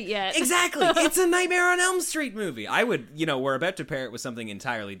Elm Street yet? Exactly. It's a Nightmare on Elm Street movie. I would, we're about to pair it with something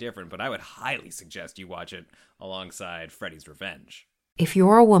entirely different, but I would highly suggest you watch it alongside Freddy's Revenge. If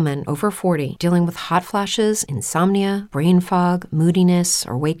you're a woman over 40 dealing with hot flashes, insomnia, brain fog, moodiness,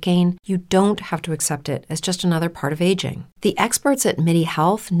 or weight gain, you don't have to accept it as just another part of aging. The experts at MIDI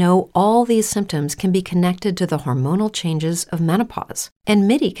Health know all these symptoms can be connected to the hormonal changes of menopause. And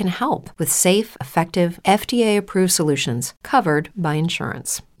MIDI can help with safe, effective, FDA-approved solutions covered by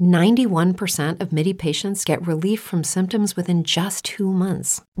insurance. 91% of MIDI patients get relief from symptoms within just 2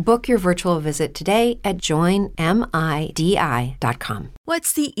 months. Book your virtual visit today at joinmidi.com.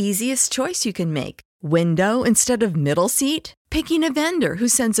 What's the easiest choice you can make? Window instead of middle seat? Picking a vendor who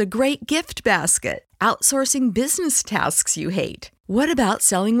sends a great gift basket? Outsourcing business tasks you hate? What about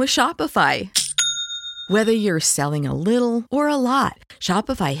selling with Shopify? Whether you're selling a little or a lot,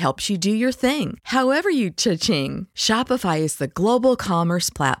 Shopify helps you do your thing, however you cha-ching. Shopify is the global commerce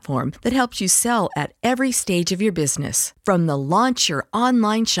platform that helps you sell at every stage of your business. From the launch your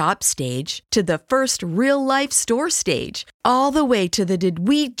online shop stage to the first real-life store stage, all the way to the did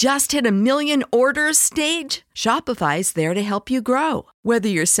we just hit 1 million orders stage. Shopify's there to help you grow. Whether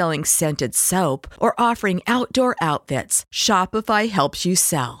you're selling scented soap or offering outdoor outfits, Shopify helps you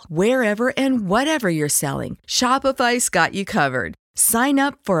sell. Wherever and whatever you're selling, Shopify's got you covered. Sign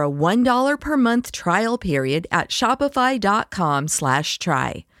up for a $1 per month trial period at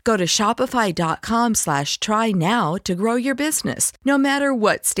shopify.com/try. Go to shopify.com/try now to grow your business, no matter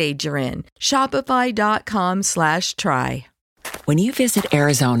what stage you're in. Shopify.com/try. When you visit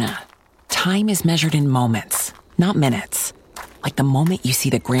Arizona, time is measured in moments, not minutes. Like the moment you see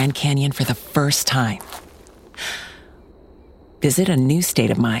the Grand Canyon for the first time. Visit a new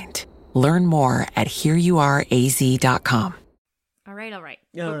state of mind. Learn more at hereyouareaz.com. All right. All right.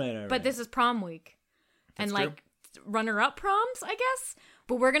 But this is prom week. And runner-up proms, I guess?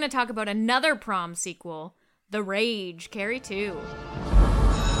 But we're going to talk about another prom sequel, The Rage, Carrie 2.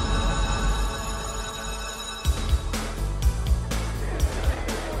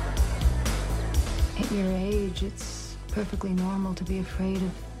 At your age, it's perfectly normal to be afraid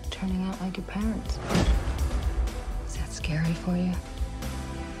of turning out like your parents. Is that scary for you?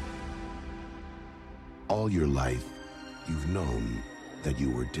 All your life, you've known that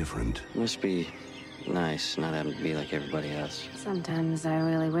you were different. Must be nice not having to be like everybody else. Sometimes I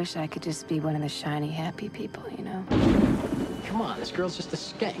really wish I could just be one of the shiny, happy people, you know? Come on, this girl's just a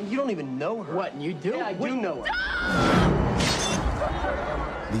skank. You don't even know her. What, you do? Yeah, I do know her.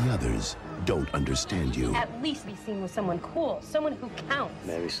 The others don't understand you. At least be seen with someone cool, someone who counts.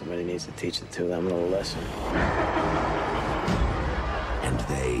 Maybe somebody needs to teach the two of them a little lesson. And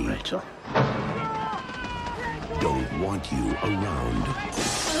they... Rachel? don't want you around.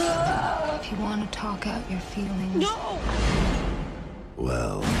 If you want to talk out your feelings... No!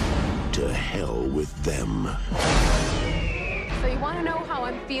 Well, to hell with them. So you want to know how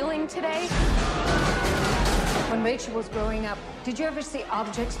I'm feeling today? When Rachel was growing up, did you ever see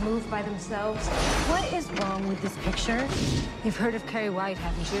objects move by themselves? What is wrong with this picture? You've heard of Carrie White,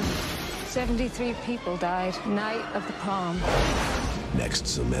 haven't you? 73 people died night of the prom. Next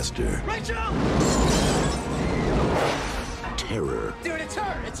semester. Rachel! Terror. Dude, it's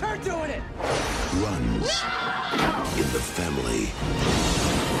her! It's her doing it! Runs in the family.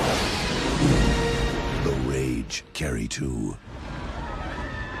 The Rage, Carrie 2.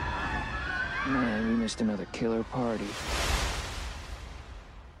 Man, we missed another killer party.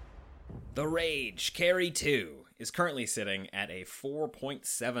 The Rage, Carrie 2 is currently sitting at a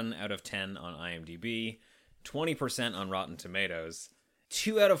 4.7 out of 10 on IMDb, 20% on Rotten Tomatoes,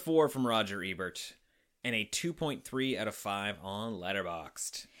 2 out of 4 from Roger Ebert, and a 2.3 out of 5 on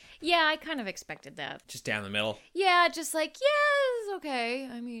Letterboxd. Yeah, I kind of expected that. Just down the middle. Yeah, just like, yeah, it's okay.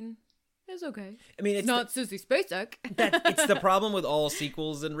 I mean, it's okay. I mean, it's not Sissy Spacek. It's the problem with all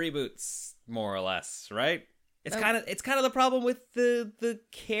sequels and reboots, more or less, right? It's kind of the problem with the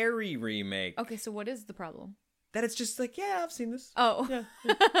Carrie remake. Okay, so what is the problem? That it's just like, yeah, I've seen this. Oh. Yeah.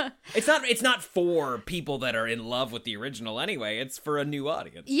 It's not for people that are in love with the original anyway. It's for a new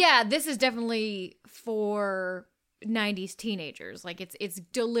audience. Yeah, this is definitely for 90s teenagers. Like it's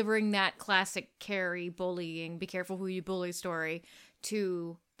delivering that classic Carrie bullying, be careful who you bully story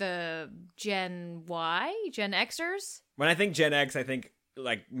to the Gen Xers. When I think Gen X, I think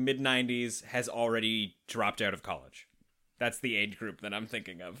like mid-90s has already dropped out of college. That's the age group that I'm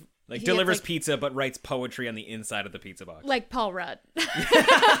thinking of. Like, delivers pizza, but writes poetry on the inside of the pizza box. Like Paul Rudd.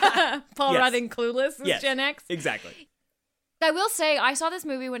 Paul Rudd in Clueless is Gen X. Exactly. I will say, I saw this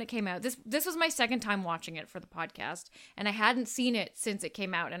movie when it came out. This was my second time watching it for the podcast, and I hadn't seen it since it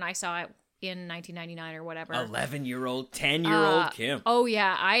came out, and I saw it in 1999 or whatever. 11-year-old, 10-year-old Kim. Oh,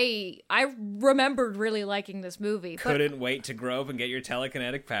 yeah. I remembered really liking this movie. Couldn't wait to grow up and get your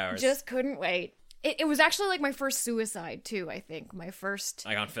telekinetic powers. Just couldn't wait. It was actually like my first suicide, too, I think. My first...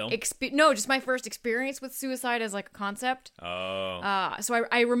 Like on film? No, just my first experience with suicide as like a concept. Oh. So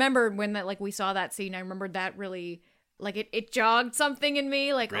I remember when we saw that scene, I remembered that really... Like, it jogged something in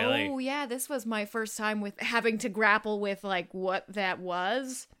me. Like, really? Oh, yeah, this was my first time with having to grapple with, like, what that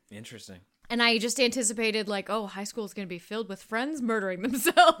was. Interesting. And I just anticipated, like, oh, high school is going to be filled with friends murdering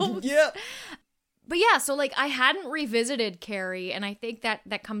themselves. Yeah. But yeah, so, like, I hadn't revisited Carrie, and I think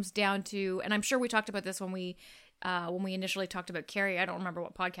that comes down to, and I'm sure we talked about this when we initially talked about Carrie. I don't remember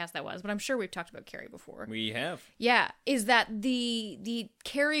what podcast that was, but I'm sure we've talked about Carrie before. We have. Yeah, is that the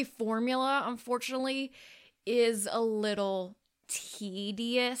Carrie formula, unfortunately, is a little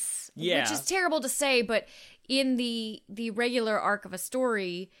tedious. Yeah. Which is terrible to say, but in the regular arc of a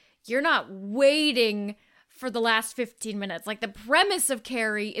story, you're not waiting for the last 15 minutes. Like, the premise of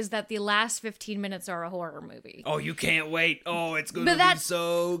Carrie is that the last 15 minutes are a horror movie. Oh, you can't wait. Oh, it's going to be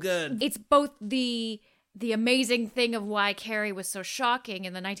so good. It's both the amazing thing of why Carrie was so shocking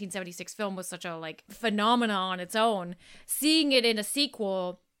and the 1976 film was such a, like, phenomenon on its own. Seeing it in a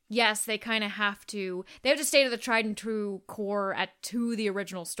sequel... Yes, they kind of have to stay to the tried and true core to the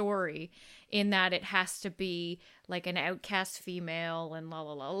original story in that it has to be like an outcast female and la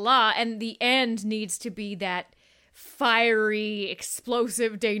la la la. And the end needs to be that fiery,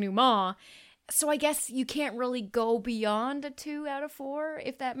 explosive denouement. So I guess you can't really go beyond a 2 out of 4,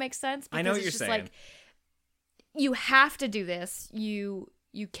 if that makes sense. I know what you're saying. Like, you have to do this.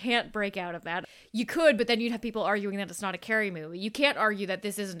 You can't break out of that. You could, but then you'd have people arguing that it's not a Carrie movie. You can't argue that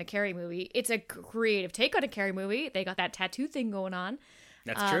this isn't a Carrie movie. It's a creative take on a Carrie movie. They got that tattoo thing going on.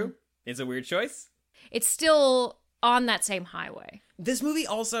 That's true. It's a weird choice. It's still on that same highway. This movie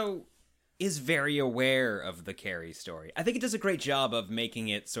also is very aware of the Carrie story. I think it does a great job of making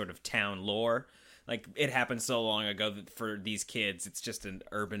it sort of town lore. Like, it happened so long ago that for these kids, it's just an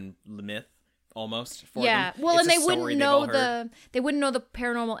urban myth. Almost for them. Well, it's and they wouldn't know the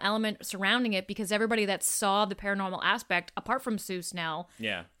paranormal element surrounding it because everybody that saw the paranormal aspect, apart from Sue Snell,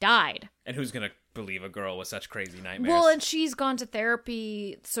 died. And who's gonna believe a girl with such crazy nightmares? Well, and she's gone to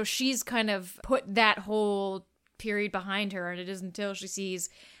therapy, so she's kind of put that whole period behind her, and it isn't until she sees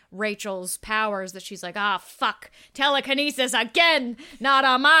Rachel's powers that she's like, fuck, telekinesis again, not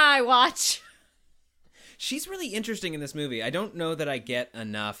on my watch. She's really interesting in this movie. I don't know that I get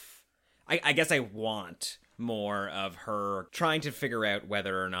enough. I guess I want more of her trying to figure out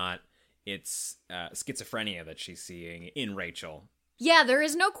whether or not it's schizophrenia that she's seeing in Rachel. Yeah, there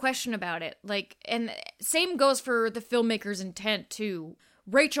is no question about it. Like, and same goes for the filmmaker's intent too.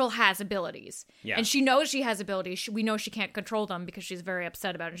 Rachel has abilities, and she knows she has abilities. We know she can't control them because she's very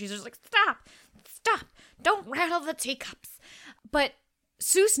upset about it. And she's just like, stop, don't rattle the teacups. But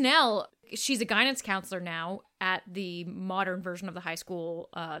Sue Snell, she's a guidance counselor now at the modern version of the high school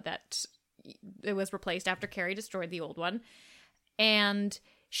that it was replaced after Carrie destroyed the old one. And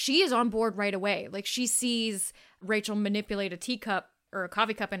she is on board right away. Like, she sees Rachel manipulate a teacup or a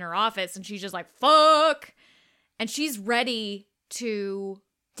coffee cup in her office, and she's just like, fuck! And she's ready to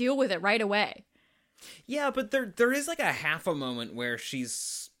deal with it right away. Yeah, but there is like a half a moment where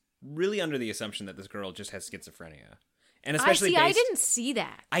she's really under the assumption that this girl just has schizophrenia. And especially I didn't see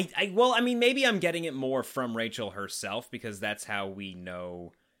that. Well, I mean, maybe I'm getting it more from Rachel herself because that's how we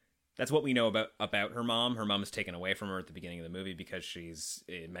know. That's what we know about her mom. Her mom is taken away from her at the beginning of the movie because she's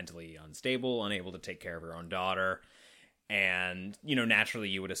mentally unstable, unable to take care of her own daughter. And, naturally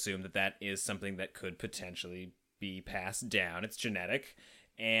you would assume that is something that could potentially be passed down. It's genetic.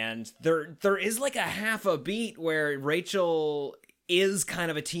 And there is like a half a beat where Rachel is kind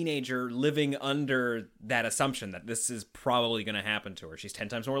of a teenager living under that assumption that this is probably going to happen to her. She's 10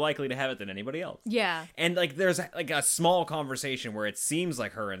 times more likely to have it than anybody else. Yeah. And like there's like a small conversation where it seems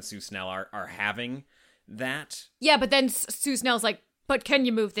like her and Sue Snell are having that. Yeah, but then Sue Snell's like, but can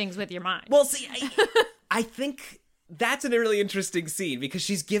you move things with your mind? Well, see, I think that's a really interesting scene because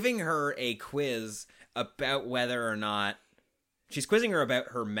she's giving her a quiz about whether or not she's quizzing her about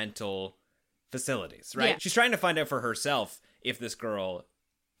her mental facilities, right? Yeah. She's trying to find out for herself if this girl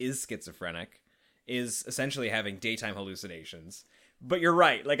is schizophrenic, is essentially having daytime hallucinations, But you're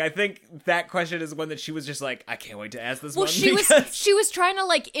right. Like, I think that question is one that she was just like, I can't wait to ask this one. She was trying to,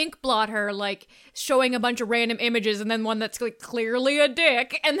 like, ink blot her, like, showing a bunch of random images and then one that's, like, clearly a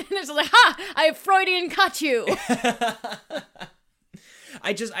dick. And then it's like, ha! I have Freudian cut you.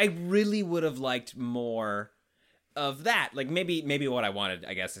 I really would have liked more of that. Like, maybe what I wanted,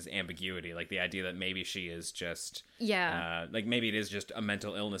 I guess, is ambiguity. Like, the idea that maybe she is just... Yeah. Like, maybe it is just a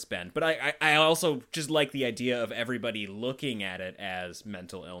mental illness bend. But I also just like the idea of everybody looking at it as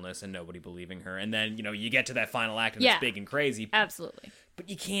mental illness and nobody believing her. And then, you know, you get to that final act and it's big and crazy. Absolutely. But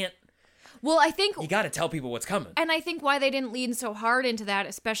you can't... Well, I think... You gotta tell people what's coming. And I think why they didn't lean so hard into that,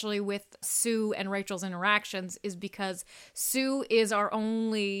 especially with Sue and Rachel's interactions, is because Sue is our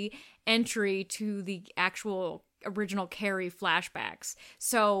only entry to the actual original Carrie flashbacks.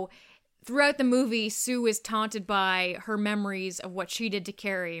 So throughout the movie, Sue is taunted by her memories of what she did to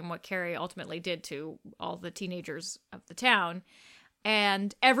Carrie and what Carrie ultimately did to all the teenagers of the town.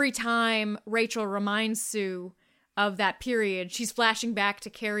 And every time Rachel reminds Sue of that period, she's flashing back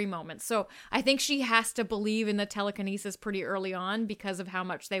to Carrie moments. So I think she has to believe in the telekinesis pretty early on because of how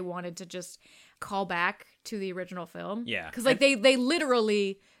much they wanted to just call back to the original film. Yeah. Because like they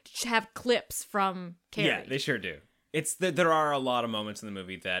literally have clips from Carrie. Yeah, they sure do. There are a lot of moments in the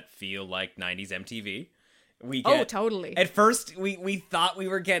movie that feel like 90s MTV. Totally. At first, we thought we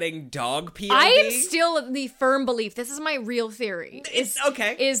were getting dog POV. I am still in the firm belief, this is my real theory.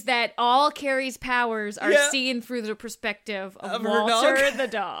 Is that all Carrie's powers are seen through the perspective of Walter the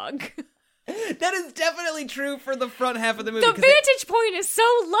dog. That is definitely true for the front half of the movie. The vantage point is so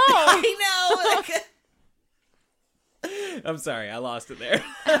low. I know. I'm sorry, I lost it there.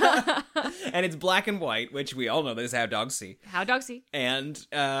 And it's black and white, which we all know this is how dogs see. How dogs see. And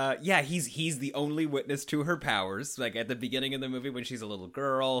he's the only witness to her powers. Like at the beginning of the movie when she's a little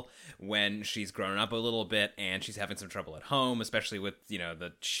girl, when she's grown up a little bit and she's having some trouble at home, especially with, you know,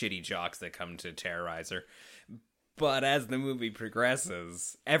 the shitty jocks that come to terrorize her. But as the movie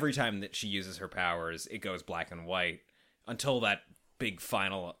progresses, every time that she uses her powers, it goes black and white until that big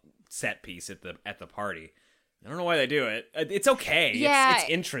final set piece at the party. I don't know why they do it. It's okay. Yeah, it's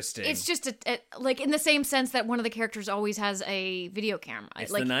interesting. It's just like in the same sense that one of the characters always has a video camera.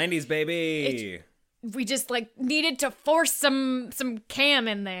 It's like, the 90s, baby. We just like needed to force some cam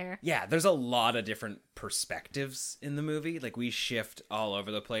in there. Yeah, there's a lot of different perspectives in the movie. Like we shift all over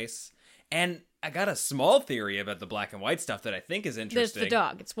the place. And I got a small theory about the black and white stuff that I think is interesting. There's the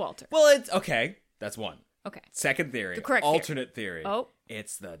dog. It's Walter. Well, it's okay. That's one. Okay. Second theory. The correct alternate theory. Oh.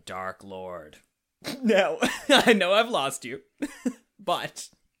 It's the Dark Lord. No, I know I've lost you, but...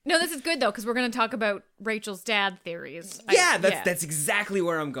 No, this is good, though, because we're going to talk about Rachel's dad theories. Yeah, that's exactly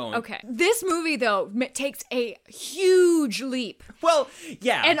where I'm going. Okay. This movie, though, takes a huge leap. Well,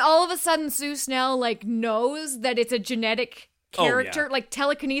 yeah. And all of a sudden, Sue Snell, like, knows that it's a genetic character. Oh, yeah. Like,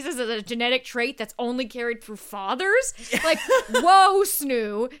 telekinesis is a genetic trait that's only carried through fathers. Like, whoa,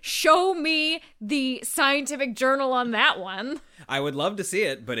 Snoo, show me the scientific journal on that one. I would love to see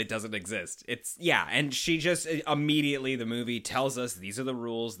it, but it doesn't exist. And she just immediately, the movie tells us these are the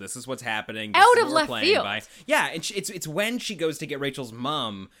rules, this is what's happening, this out is of what left we're playing field. by. Yeah, and it's when she goes to get Rachel's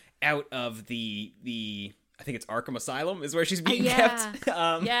mom out of the I think it's Arkham Asylum is where she's being kept.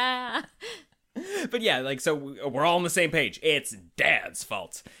 Yeah. But yeah, like, so we're all on the same page. It's Dad's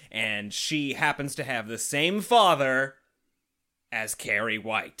fault. And she happens to have the same father as Carrie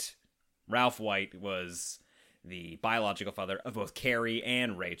White. Ralph White was the biological father of both Carrie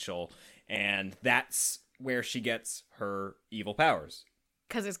and Rachel. And that's where she gets her evil powers.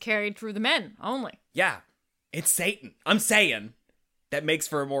 Because it's carried through the men only. Yeah. It's Satan. I'm saying that makes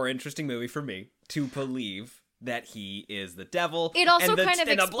for a more interesting movie for me to believe that he is the devil. It also and kind of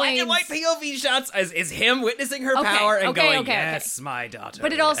explains... the black and white POV shots is him witnessing her power and going, yes, my daughter.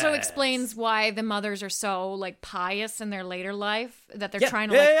 But it also yes. explains why the mothers are so, like, pious in their later life, that they're trying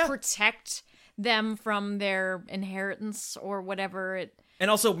to, protect them from their inheritance or whatever. And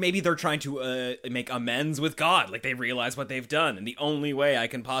also, maybe they're trying to make amends with God. Like, they realize what they've done. And the only way I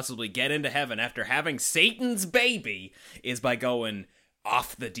can possibly get into heaven after having Satan's baby is by going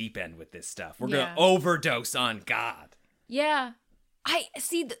off the deep end with this stuff. We're going to overdose on God. Yeah. I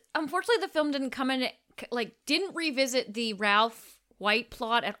see. Unfortunately, the film didn't come in, didn't revisit the Ralph White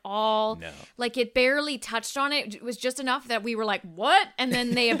plot at all. No. Like, it barely touched on it. It was just enough that we were like, what? And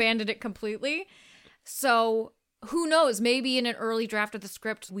then they abandoned it completely. So who knows? Maybe in an early draft of the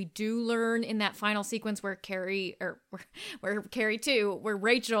script, we do learn in that final sequence where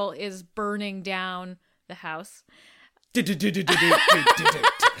Rachel is burning down the house. Did you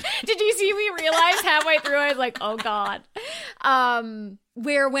see me realize halfway through? I was like, oh God.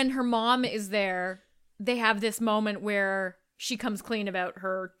 Where when her mom is there, they have this moment where she comes clean about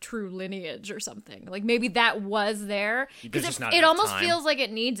her true lineage or something. Like maybe that was there. Because it almost feels like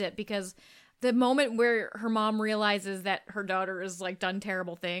it needs it, because the moment where her mom realizes that her daughter is like done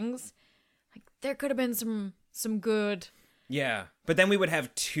terrible things, like there could have been some good. Yeah. But then we would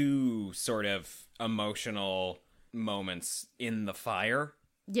have two sort of emotional moments in the fire.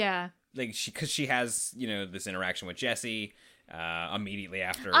 Yeah. Like because she has, this interaction with Jesse immediately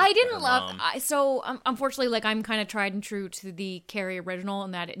after. I didn't love. Unfortunately, like I'm kind of tried and true to the Carrie original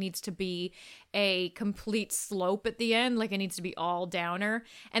in that it needs to be a complete slope at the end. Like it needs to be all downer,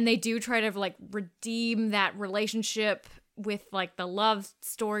 and they do try to like redeem that relationship with like the love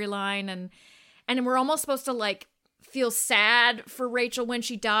storyline, and we're almost supposed to like feel sad for Rachel when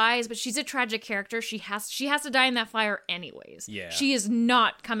she dies, but she's a tragic character. She has to die in that fire anyways. Yeah. She is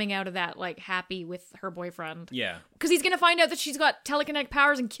not coming out of that like happy with her boyfriend. Yeah. Because he's going to find out that she's got telekinetic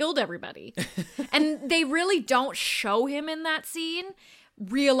powers and killed everybody. And they really don't show him in that scene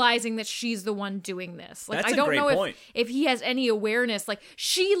realizing that she's the one doing this. Like That's I don't a great know point. if he has any awareness. Like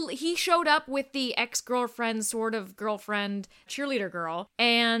he showed up with the ex-girlfriend, sort of girlfriend, cheerleader girl,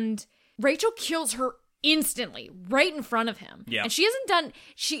 and Rachel kills her instantly right in front of him. Yeah. And she hasn't done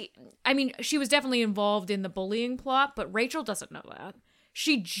she was definitely involved in the bullying plot, but Rachel doesn't know that.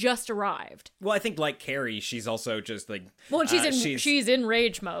 She just arrived. Well, I think like Carrie, she's also just like well, she's in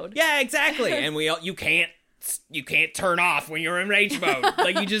rage mode. Yeah, exactly. And you can't turn off when you're in rage mode.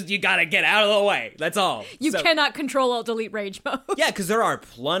 Like you gotta get out of the way. That's all. You cannot control alt delete rage mode. Yeah, because there are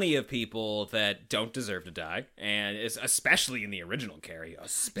plenty of people that don't deserve to die, and especially in the original Carrie,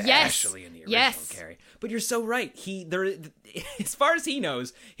 Carrie. But you're so right. As far as he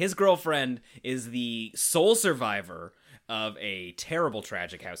knows, his girlfriend is the sole survivor of a terrible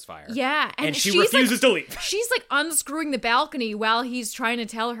tragic house fire. Yeah, and she refuses to leave. She's like unscrewing the balcony while he's trying to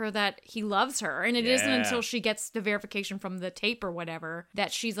tell her that he loves her, and it isn't until she gets the verification from the tape or whatever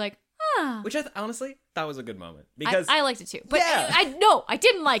that she's like, which honestly, that was a good moment because I liked it too. But I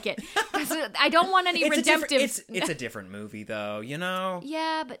didn't like it. I don't want any redemptive. It's a different movie though,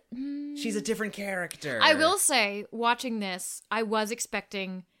 Yeah, but she's a different character. I will say, watching this, I was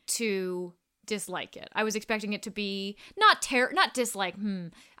expecting to dislike it. I was expecting it to be not dislike.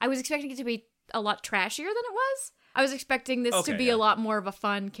 I was expecting it to be a lot trashier than it was. I was expecting this to be a lot more of a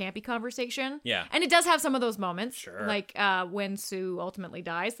fun, campy conversation. Yeah. And it does have some of those moments. Sure. Like when Sue ultimately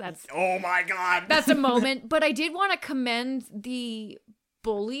dies. That's oh my god. That's a moment. But I did want to commend the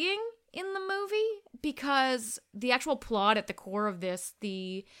bullying in the movie, because the actual plot at the core of this,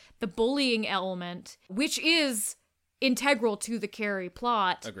 the bullying element, which is integral to the Carrie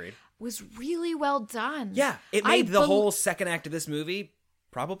plot. Agreed. Was really well done. Yeah, it made the whole second act of this movie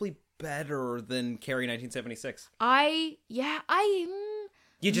probably better than Carrie 1976.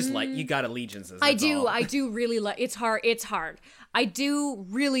 You just you got allegiances. I do really like. It's hard. I do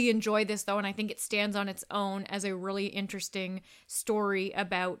really enjoy this though, and I think it stands on its own as a really interesting story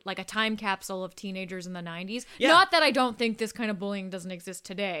about like a time capsule of teenagers in the 90s. Yeah. Not that I don't think this kind of bullying doesn't exist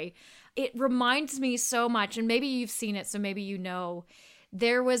today. It reminds me so much, and maybe you've seen it, so maybe you know.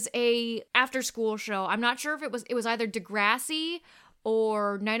 There was a after school show. I'm not sure if it was either Degrassi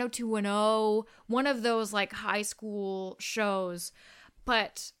or 90210, one of those like high school shows.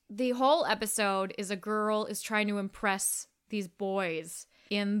 But the whole episode is a girl is trying to impress these boys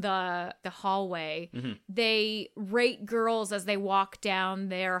in the hallway. Mm-hmm. They rate girls as they walk down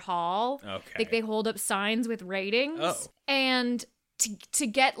their hall. Okay. Like they hold up signs with ratings. Oh. And to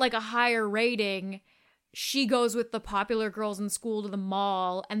get like a higher rating, she goes with the popular girls in school to the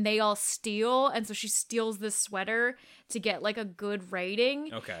mall, and they all steal, and so she steals this sweater to get like a good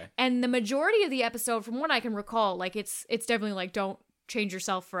rating. Okay. And the majority of the episode, from what I can recall, like it's definitely like don't change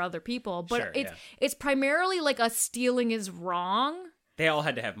yourself for other people, but it's primarily like a stealing is wrong. They all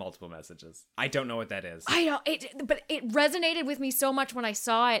had to have multiple messages. I don't know what that is. I know but it resonated with me so much when I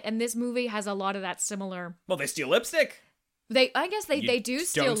saw it, and this movie has a lot of that similar. Well, they steal lipstick. I guess they do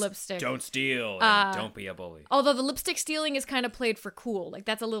steal lipstick. Don't steal and don't be a bully. Although the lipstick stealing is kind of played for cool. Like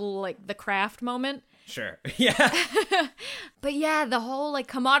that's a little like the craft moment. Sure. Yeah. But yeah, the whole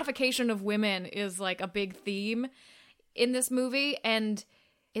like commodification of women is like a big theme in this movie, and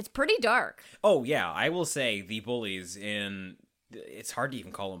it's pretty dark. Oh yeah, I will say the bullies it's hard to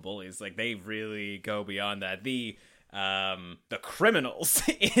even call them bullies. Like they really go beyond that. The criminals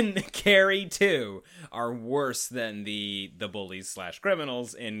in Carrie 2 are worse than the bullies /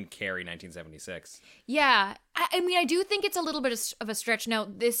 criminals in Carrie 1976. Yeah. I mean, I do think it's a little bit of a stretch. Now,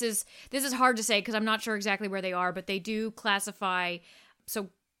 this is hard to say because I'm not sure exactly where they are, but they do classify. So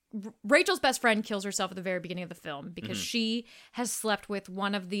Rachel's best friend kills herself at the very beginning of the film because she has slept with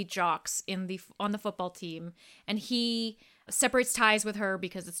one of the jocks on the football team, and he separates ties with her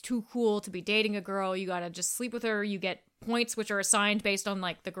because it's too cool to be dating a girl. You gotta just sleep with her. You get points which are assigned based on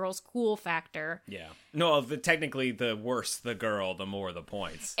like the girl's cool factor. Yeah. No, technically the worse the girl, the more the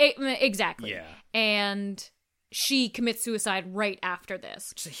points. Exactly. Yeah. And she commits suicide right after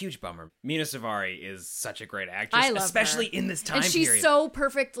this. Which is a huge bummer. Mina Suvari is such a great actress, I love especially her. in this time and she's period. so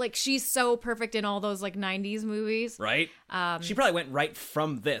perfect. Like, she's so perfect in all those, like, 90s movies. Right? She probably went right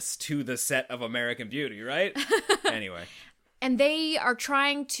from this to the set of American Beauty, right? Anyway. And they are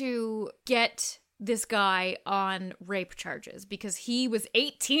trying to get this guy on rape charges because he was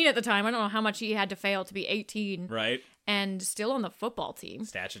 18 at the time. I don't know how much he had to fail to be 18. Right. And still on the football team.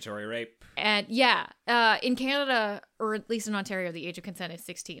 Statutory rape. And yeah, in Canada, or at least in Ontario, the age of consent is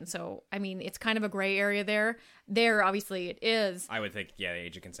 16. So, I mean, it's kind of a gray area there. There, obviously, it is. I would think, yeah, the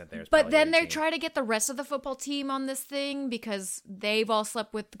age of consent there is But then 18. they try to get the rest of the football team on this thing because they've all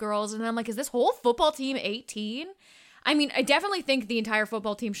slept with girls. And I'm like, is this whole football team 18? I mean, I definitely think the entire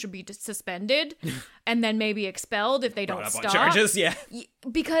football team should be suspended and then maybe expelled if they don't stop. On charges, yeah.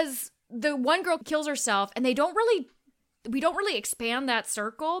 Because the one girl kills herself, and we don't really expand that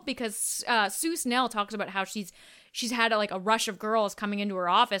circle because Sue Snell talks about how she's had a rush of girls coming into her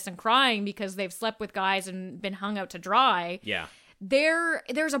office and crying because they've slept with guys and been hung out to dry. Yeah.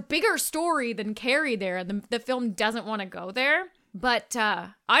 There's a bigger story than Carrie there, and the film doesn't want to go there. But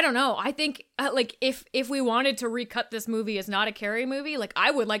I don't know. I think if we wanted to recut this movie as not a Carrie movie, like, I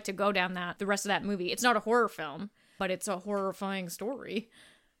would like to go down the rest of that movie. It's not a horror film, but it's a horrifying story.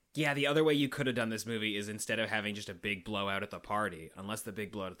 Yeah, the other way you could have done this movie is instead of having just a big blowout at the party, unless the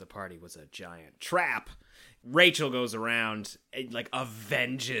big blowout at the party was a giant trap, Rachel goes around and, like,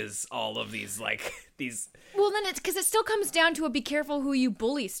 avenges all of these. Well, then it's because it still comes down to a be careful who you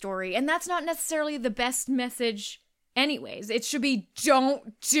bully story, and that's not necessarily the best message anyways. It should be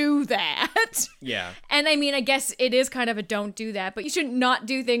don't do that. Yeah. And I mean, I guess it is kind of a don't do that, but you should not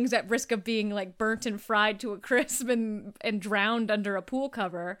do things at risk of being like burnt and fried to a crisp and drowned under a pool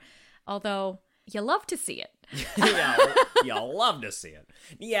cover. Although you love to see it. Yeah, you'll love to see it.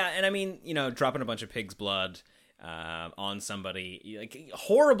 Yeah, and I mean, dropping a bunch of pig's blood on somebody, like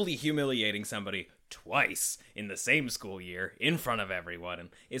horribly humiliating somebody twice in the same school year in front of everyone, and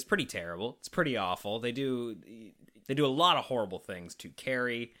it's pretty terrible. It's pretty awful. They do a lot of horrible things to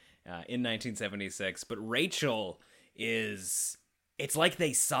Carrie in 1976, but Rachel is... It's like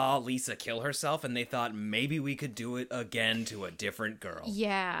they saw Lisa kill herself and they thought maybe we could do it again to a different girl.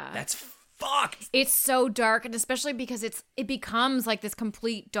 Yeah. That's fucked. It's so dark, and especially because it becomes like this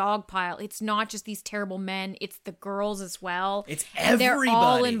complete dog pile. It's not just these terrible men, it's the girls as well. It's everybody. They're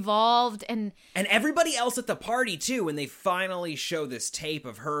all involved, and everybody else at the party too. When they finally show this tape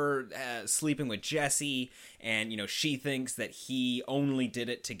of her sleeping with Jesse, and she thinks that he only did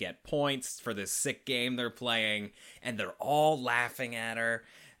it to get points for this sick game they're playing, and they're all laughing at her.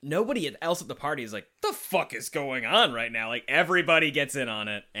 Nobody else at the party is like, the fuck is going on right now? Like, everybody gets in on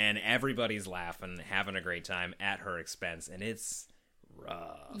it, and everybody's laughing, having a great time at her expense, and it's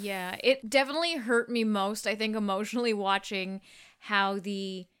rough. Yeah, it definitely hurt me most, I think, emotionally, watching how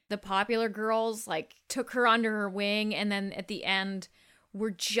the popular girls, like, took her under her wing, and then at the end were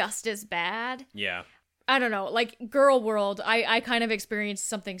just as bad. Yeah. I don't know, like Girl World, I kind of experienced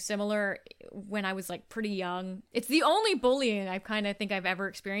something similar when I was like pretty young. It's the only bullying I kind of think I've ever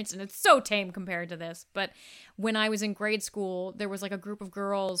experienced, and it's so tame compared to this. But when I was in grade school, there was like a group of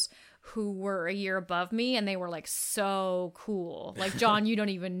girls who were a year above me, and they were like so cool. Like, John, you don't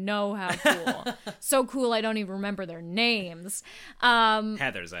even know how cool. So cool, I don't even remember their names.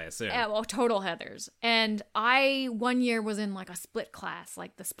 Heathers, I assume. Yeah, well, total Heathers. And I, one year, was in like a split class,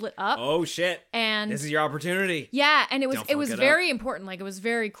 like the split up. Oh, shit. And this is your opportunity. Yeah, and it was very up. important. Like, it was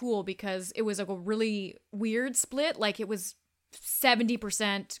very cool because it was like a really weird split. Like, it was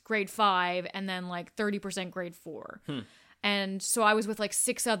 70% grade 5 and then like 30% grade 4. And so I was with like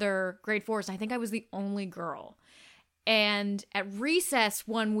 6 other grade 4s, and I think I was the only girl. And at recess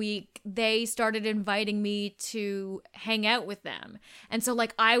one week, they started inviting me to hang out with them. And so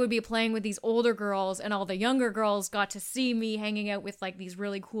like I would be playing with these older girls, and all the younger girls got to see me hanging out with like these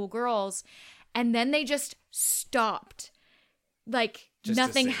really cool girls. And then they just stopped. Like, just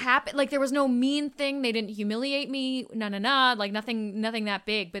nothing happened. Like, there was no mean thing. They didn't humiliate me. Like nothing that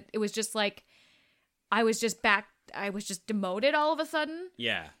big. But it was just like, I was just demoted all of a sudden.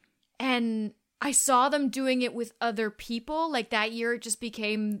 Yeah. And I saw them doing it with other people. Like, that year it just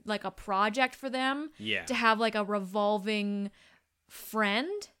became like a project for them. Yeah. To have like a revolving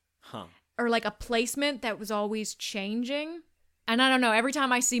friend. Huh. Or like a placement that was always changing. And I don't know, every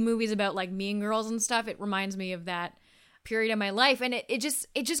time I see movies about like Mean Girls and stuff, it reminds me of that period of my life. And it just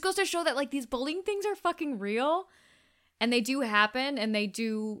goes to show that like these bullying things are fucking real. And they do happen, and they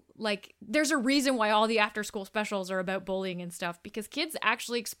do, like, there's a reason why all the after-school specials are about bullying and stuff, because kids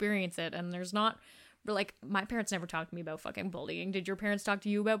actually experience it, and there's not, like, my parents never talked to me about fucking bullying. Did your parents talk to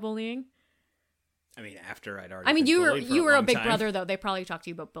you about bullying? I mean, after I'd already. I mean, been you were a big time. brother, though. They probably talked to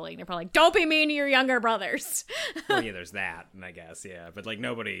you about bullying. They're probably like, don't be mean to your younger brothers. Well, yeah, there's that, I guess, yeah. But, like,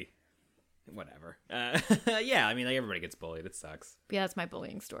 nobody. Whatever. Yeah, I mean, like, everybody gets bullied. It sucks. Yeah, that's my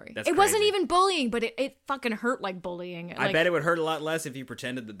bullying story. That's it wasn't crazy. even bullying, but it fucking hurt like bullying. I bet it would hurt a lot less if you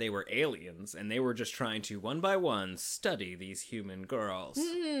pretended that they were aliens and they were just trying to, one by one, study these human girls.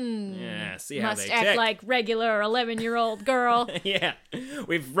 Yeah, see how Must they act tick. like regular 11-year-old girl. Yeah,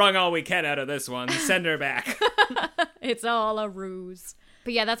 we've wrung all we can out of this one. Send her back. It's all a ruse.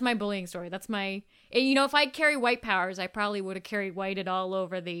 But yeah, that's my bullying story. That's my... You know, if I'd carry white powers, I probably would have carried whited all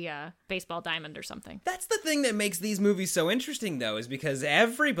over the baseball diamond or something. That's the thing that makes these movies so interesting, though, is because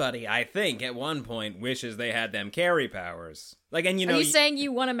everybody, I think, at one point wishes they had them carry powers. Like, and you know... Are you saying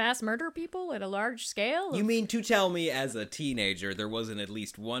you want to mass murder people at a large scale? You mean to tell me, as a teenager, there wasn't at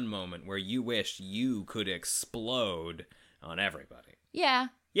least one moment where you wished you could explode on everybody? Yeah.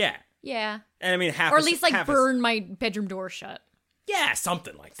 Yeah. Yeah. And I mean, or at least, like, burn my bedroom door shut. Yeah,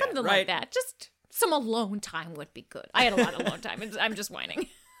 something like that, Something right? like that. Just some alone time would be good. I had a lot of alone time. I'm just whining.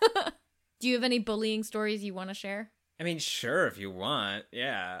 Do you have any bullying stories you want to share? I mean, sure, if you want.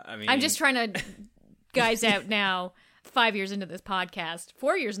 Yeah, I mean... I'm just trying to guys out now, 5 years into this podcast,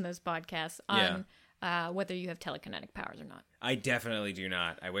 4 years into this podcast, on whether you have telekinetic powers or not. I definitely do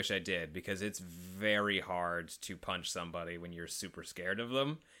not. I wish I did, because it's very hard to punch somebody when you're super scared of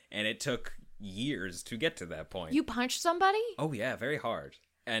them, and it took years to get to that point. You punched somebody? Oh, yeah, very hard.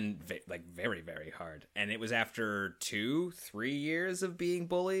 And, very, very hard. And it was after 2-3 years of being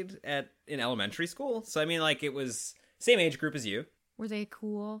bullied in elementary school. So, I mean, like, it was same age group as you. Were they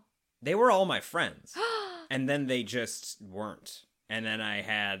cool? They were all my friends. And then they just weren't. And then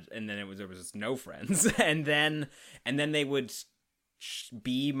there was just no friends. and then they would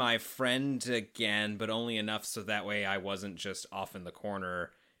be my friend again, but only enough so that way I wasn't just off in the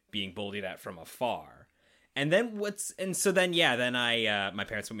corner being bullied at from afar. And then my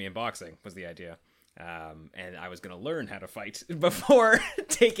parents put me in boxing was the idea. And I was going to learn how to fight before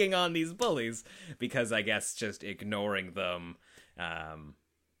taking on these bullies, because I guess just ignoring them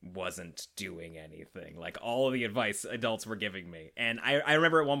wasn't doing anything. Like, all of the advice adults were giving me. And I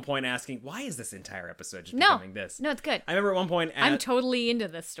remember at one point asking, why is this entire episode just becoming this? No, it's good. I remember at one point... I'm totally into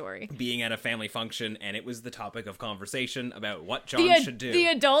this story. Being at a family function, and it was the topic of conversation about what John should do. The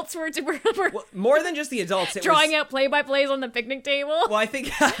adults were well, more than just the adults. It drawing was... out play-by-plays on the picnic table. Well, I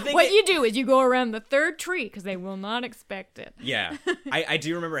think what you do is you go around the third tree, because they will not expect it. Yeah. I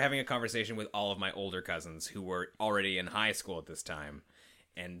do remember having a conversation with all of my older cousins who were already in high school at this time.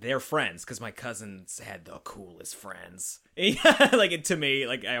 And they're friends, because my cousins had the coolest friends. Like, to me,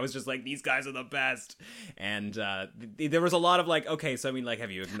 like, I was just like, these guys are the best. And there was a lot of, like, okay, so, I mean, like,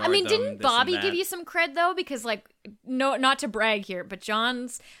 have you ignored them? I mean, didn't Bobby give you some cred, though? Because, like, no, not to brag here, but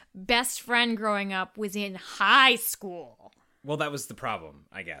John's best friend growing up was in high school. Well, that was the problem,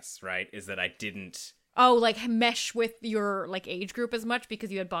 I guess, right? Is that I didn't... Oh, like, mesh with your, like, age group as much because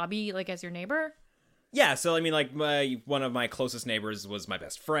you had Bobby, like, as your neighbor? Yeah, so I mean, like, one of my closest neighbors was my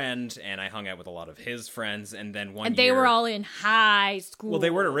best friend, and I hung out with a lot of his friends, and then one year... And they were all in high school. Well, they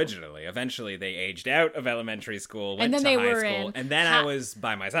weren't originally. Eventually, they aged out of elementary school, went to high school, and then I was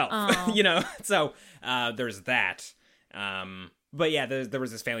by myself, you know? So, there's that. But yeah, there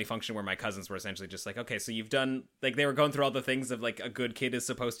was this family function where my cousins were essentially just like, okay, so you've done... Like, they were going through all the things of, like, a good kid is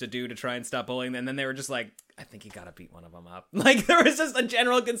supposed to do to try and stop bullying, and then they were just like, I think you gotta beat one of them up. Like, there was just a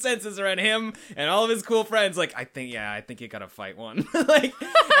general consensus around him and all of his cool friends, like, I think you gotta fight one. Like,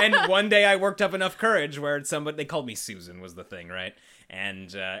 and one day I worked up enough courage where they called me Susan was the thing, right?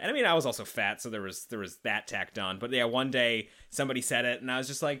 And I mean, I was also fat, so there was that tacked on. But yeah, one day somebody said it, and I was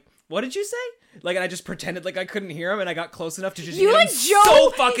just like, what did you say? Like, and I just pretended like I couldn't hear him, and I got close enough to just hit him so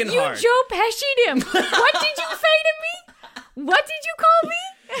fucking hard. You Joe Pesci'd him. What did you say to me? What did you call me?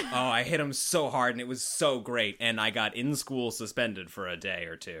 Oh, I hit him so hard, and it was so great, and I got in school suspended for a day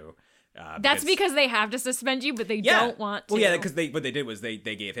or two. That's because they have to suspend you, but they don't want to. Well, yeah, because what they did was they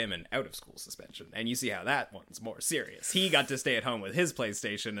gave him an out-of-school suspension, and you see how that one's more serious. He got to stay at home with his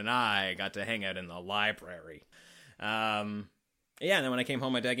PlayStation, and I got to hang out in the library. Yeah, and then when I came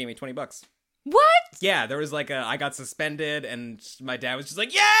home, my dad gave me $20. What? Yeah, there was like I got suspended, and my dad was just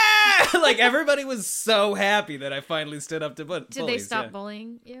like, yeah! Like, everybody was so happy that I finally stood up to bullies. Did they stop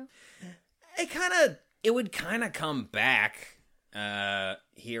bullying you? It would kind of come back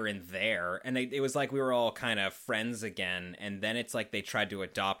here and there, and it was like we were all kind of friends again, and then it's like they tried to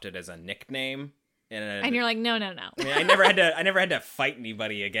adopt it as a nickname, And you're like, no. I mean, I never had to fight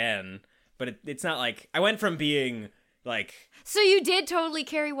anybody again. But it's not like I went from being like. So you did totally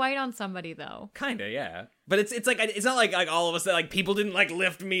Carrie White on somebody though. Kinda, yeah. But it's like it's not like all of a sudden like people didn't like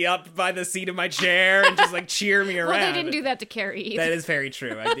lift me up by the seat of my chair and just like cheer me around. Well, they didn't do that to Carrie either. That is very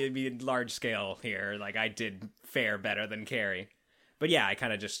true. I did be large scale here. Like I did fare better than Carrie. But yeah, I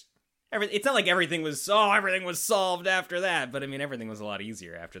kind of just it's not like everything was solved after that. But I mean, everything was a lot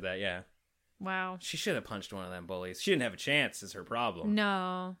easier after that. Yeah. Wow. She should have punched one of them bullies. She didn't have a chance. Is her problem?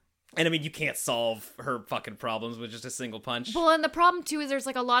 No. And I mean, you can't solve her fucking problems with just a single punch. Well, and the problem too is there's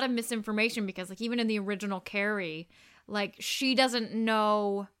like a lot of misinformation because like even in the original Carrie, like she doesn't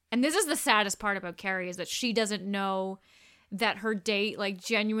know, and this is the saddest part about Carrie is that she doesn't know that her date like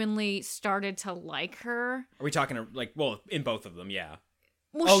genuinely started to like her. Are we talking like, well, in both of them, yeah.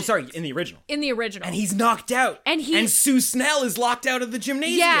 Well, sorry, in the original. In the original. And he's knocked out. And Sue Snell is locked out of the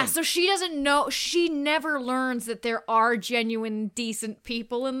gymnasium. Yeah, so she doesn't know, she never learns that there are genuine, decent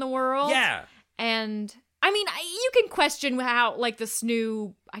people in the world. Yeah. And, I mean, you can question how, like, the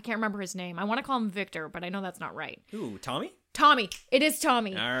snoo, I can't remember his name. I want to call him Victor, but I know that's not right. Ooh, Tommy? Tommy. It is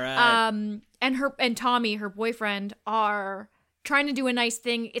Tommy. All right. And Tommy, her boyfriend, are trying to do a nice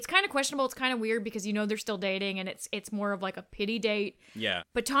thing. It's kind of questionable. It's kind of weird because you know they're still dating and it's more of like a pity date. Yeah.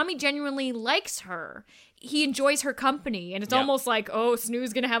 But Tommy genuinely likes her. He enjoys her company and it's almost like, oh,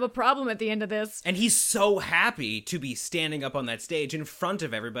 Snoo's gonna have a problem at the end of this. And he's so happy to be standing up on that stage in front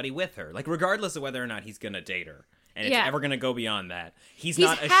of everybody with her. Like regardless of whether or not he's gonna date her. And it's ever gonna go beyond that. He's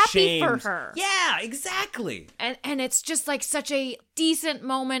not happy ashamed for her. Yeah, exactly. And it's just like such a decent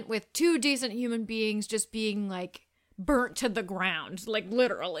moment with two decent human beings just being like burnt to the ground, like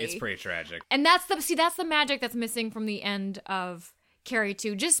literally. It's pretty tragic. And that's the magic that's missing from the end of Carrie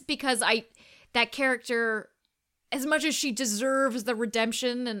 2. Just because that character, as much as she deserves the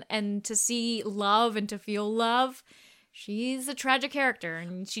redemption and to see love and to feel love, she's a tragic character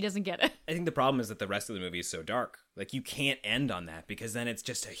and she doesn't get it. I think the problem is that the rest of the movie is so dark. Like you can't end on that because then it's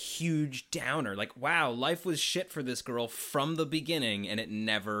just a huge downer. Like, wow, life was shit for this girl from the beginning and it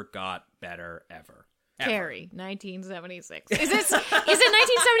never got better ever. Carrie, 1976. Is it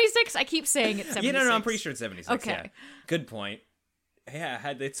 1976? I keep saying it's 76. No, I'm pretty sure it's 76. Okay. Yeah. Good point.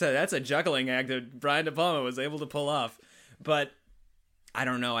 Yeah, that's a juggling act that Brian De Palma was able to pull off. But I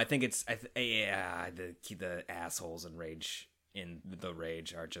don't know. I think it's the assholes in the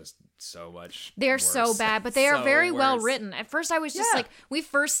Rage are just so much They're worse. so bad, but they are very well written. At first I was just like, we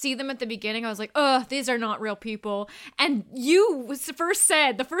first see them at the beginning, I was like, ugh, these are not real people. And you first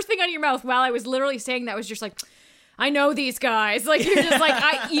said, the first thing out of your mouth while I was literally saying that was just like, I know these guys. Like, you're just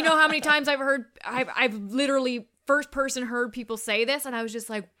like, you know how many times I've literally first person heard people say this, and I was just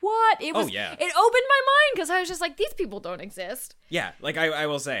like, what? It opened my mind, because I was just like, these people don't exist. Yeah, like, I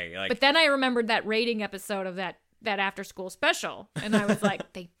will say. Like, but then I remembered that rating episode of that after school special, and I was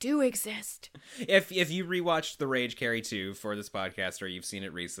like, they do exist. If you rewatched The Rage Carrie 2 for this podcast, or you've seen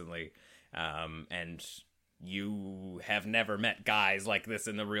it recently, and you have never met guys like this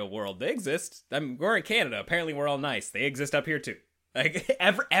in the real world, they exist. We're in Canada. Apparently we're all nice. They exist up here too. Like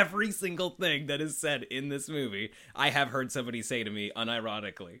every single thing that is said in this movie, I have heard somebody say to me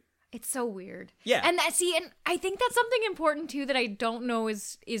unironically. It's so weird. Yeah. And I think that's something important too that I don't know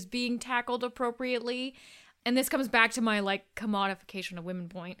is being tackled appropriately. And this comes back to my, like, commodification of women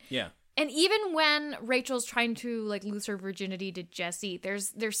point. Yeah. And even when Rachel's trying to, like, lose her virginity to Jesse,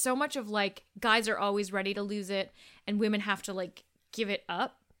 there's so much of, like, guys are always ready to lose it, and women have to, like, give it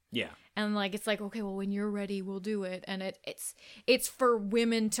up. Yeah. And, like, it's like, okay, well, when you're ready, we'll do it. And it's for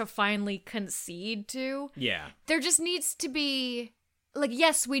women to finally concede to. Yeah. There just needs to be, like,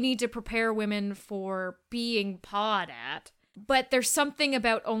 yes, we need to prepare women for being pawed at. But there's something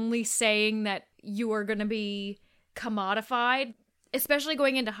about only saying that you are going to be commodified, especially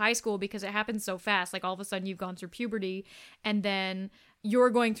going into high school, because it happens so fast. Like, all of a sudden you've gone through puberty, and then you're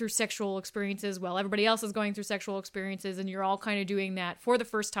going through sexual experiences while everybody else is going through sexual experiences, and you're all kind of doing that for the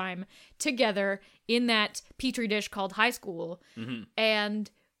first time together in that petri dish called high school. Mm-hmm.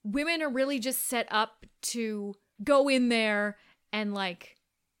 And women are really just set up to go in there and, like,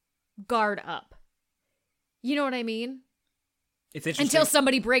 guard up. You know what I mean? It's interesting. Until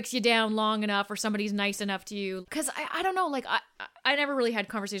somebody breaks you down long enough, or somebody's nice enough to you. Because I don't know, like, I never really had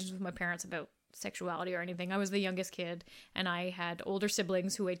conversations with my parents about sexuality or anything. I was the youngest kid, and I had older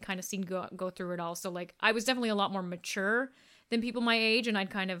siblings who had kind of seen go through it all. So, like, I was definitely a lot more mature than people my age, and I'd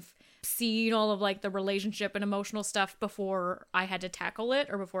kind of seen all of, like, the relationship and emotional stuff before I had to tackle it,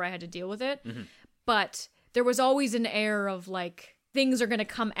 or before I had to deal with it. Mm-hmm. But there was always an air of, like, things are going to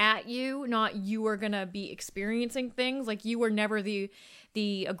come at you, not you are going to be experiencing things. Like, you were never the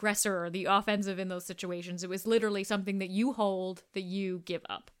aggressor or the offensive in those situations. It was literally something that you hold, that you give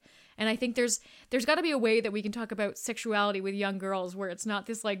up. And I think there's got to be a way that we can talk about sexuality with young girls where it's not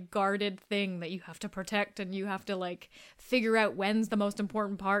this like guarded thing that you have to protect and you have to like figure out when's the most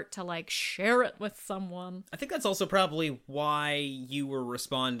important part to like share it with someone. I think that's also probably why you were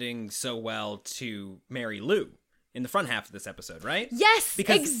responding so well to Mary Lou in the front half of this episode, right? Yes,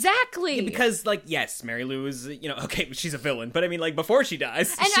 exactly. Because, like, yes, Mary Lou is, okay, she's a villain, but I mean, like, before she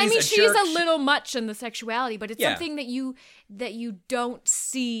dies, and she's jerk. a little much in the sexuality, but it's something that you don't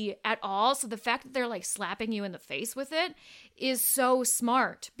see at all. So the fact that they're like slapping you in the face with it is so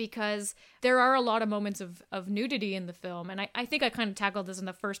smart, because there are a lot of moments of nudity in the film, and I think I kind of tackled this in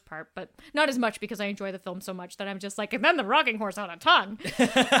the first part, but not as much because I enjoy the film so much that I'm just like, and then the rocking horse on a tongue.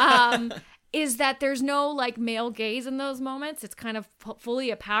 Is that there's no like male gaze in those moments. It's kind of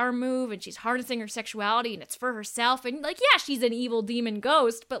fully a power move, and she's harnessing her sexuality, and it's for herself. And like, yeah, she's an evil demon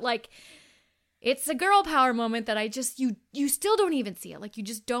ghost, but like, it's a girl power moment that I just, you still don't even see it. Like, you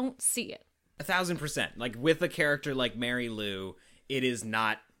just don't see it. 1,000%. Like, with a character like Mary Lou, it is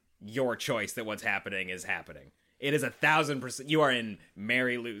not your choice that what's happening is happening. It is 1,000%. You are in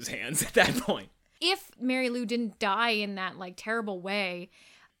Mary Lou's hands at that point. If Mary Lou didn't die in that like terrible way,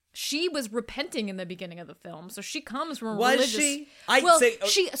 she was repenting in the beginning of the film, so she comes from a religious... Was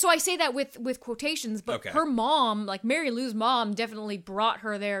she? So I say that with quotations, but her mom, like Mary Lou's mom, definitely brought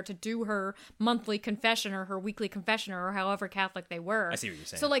her there to do her monthly confession or her weekly confession or however Catholic they were. I see what you're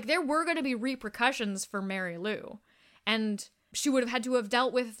saying. So like there were going to be repercussions for Mary Lou, and she would have had to have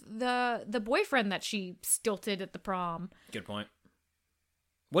dealt with the boyfriend that she stilted at the prom. Good point.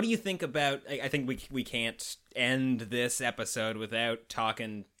 What do you think about... I think we can't end this episode without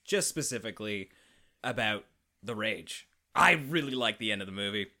talking just specifically about the rage. I really like the end of the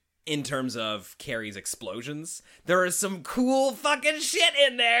movie. In terms of Carrie's explosions, there is some cool fucking shit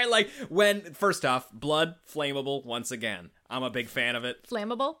in there. Like, first off, blood, flammable, once again. I'm a big fan of it.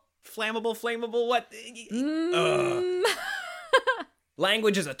 Flammable, what?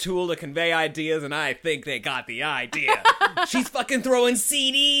 Language is a tool to convey ideas, and I think they got the idea. She's fucking throwing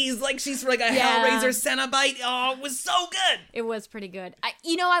CDs like she's like a Hellraiser Cenobite. Oh, it was so good. It was pretty good. I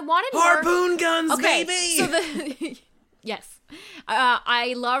wanted harpoon guns, okay, baby. So yes.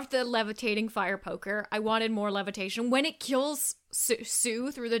 I loved the levitating fire poker. I wanted more levitation. When it kills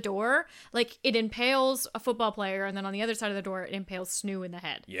Sue through the door, like it impales a football player, and then on the other side of the door, it impales Snoo in the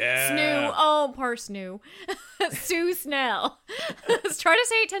head. Yeah. Snoo. Oh, poor Snoo. Sue Snell. Let's try to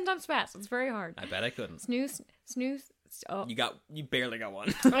say it 10 times fast. It's very hard. I bet I couldn't. Snoo. Oh. You barely got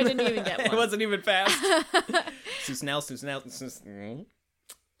one. I didn't even get one. It wasn't even fast. Sue Snell.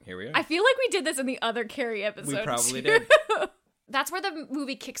 Here we are. I feel like we did this in the other Carrie episode. We probably did. That's where the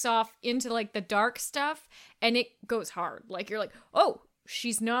movie kicks off into like the dark stuff, and it goes hard. Like you're like, oh,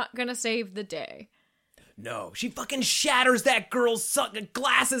 she's not gonna save the day. No, she fucking shatters that girl's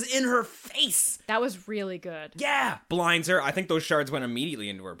glasses in her face. That was really good. Yeah. Blinds her. I think those shards went immediately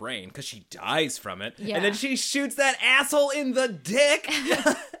into her brain because she dies from it. Yeah. And then she shoots that asshole in the dick.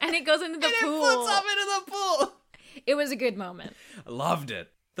 And it goes into the pool. And it floats up into the pool. It was a good moment. I loved it.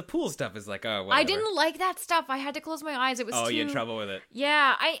 The pool stuff is like, oh, whatever. I didn't like that stuff. I had to close my eyes. It was you had trouble with it.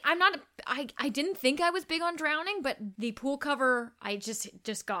 Yeah, I didn't think I was big on drowning, but the pool cover, I just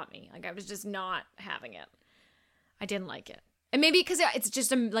got me. Like, I was just not having it. I didn't like it. And maybe because it's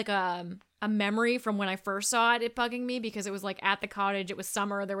just a memory from when I first saw it bugging me, because it was like at the cottage, it was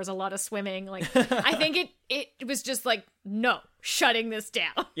summer, there was a lot of swimming. Like, I think it was just like, no, shutting this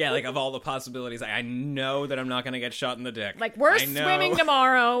down. Yeah, like of all the possibilities, I know that I'm not going to get shot in the dick. Like, we're swimming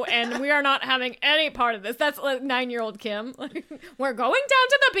tomorrow and we are not having any part of this. That's like 9-year-old Kim. Like, we're going down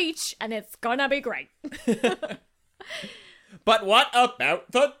to the beach and it's gonna be great. But what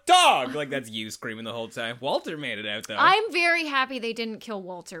about the dog? Like, that's you screaming the whole time. Walter made it out, though. I'm very happy they didn't kill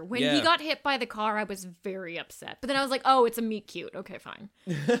Walter. When he got hit by the car, I was very upset. But then I was like, oh, it's a meet cute. Okay, fine.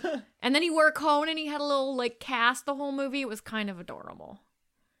 And then he wore a cone and he had a little, like, cast the whole movie. It was kind of adorable.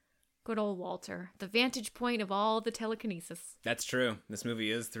 Good old Walter. The vantage point of all the telekinesis. That's true. This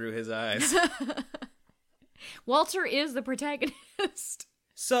movie is through his eyes. Walter is the protagonist.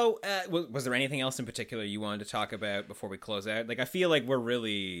 So, was there anything else in particular you wanted to talk about before we close out? Like, I feel like we're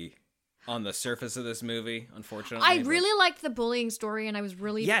really on the surface of this movie, unfortunately. I really liked the bullying story, and I was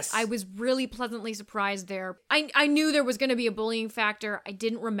really pleasantly surprised there. I knew there was going to be a bullying factor. I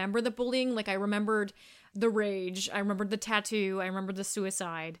didn't remember the bullying. Like, I remembered the rage. I remembered the tattoo. I remembered the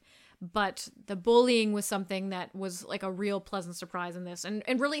suicide. but the bullying was something that was like a real pleasant surprise in this, and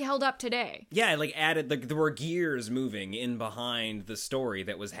really held up today. Yeah, like added, there were gears moving in behind the story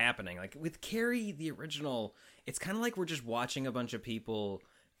that was happening. Like with Carrie, the original, it's kind of like we're just watching a bunch of people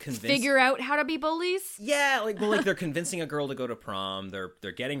figure out how to be bullies. Yeah, like they're convincing a girl to go to prom.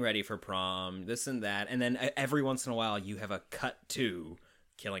 They're getting ready for prom, this and that, and then every once in a while you have a cut to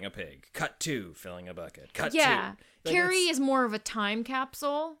killing a pig, cut to filling a bucket, cut to. Yeah, like, Carrie is more of a time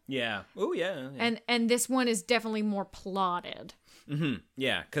capsule. Yeah. Oh yeah. And this one is definitely more plotted. Mm-hmm.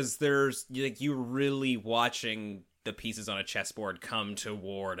 Yeah, because there's like you're really watching the pieces on a chessboard come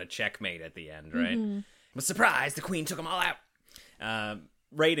toward a checkmate at the end, right? Mm-hmm. But surprise, the queen took them all out.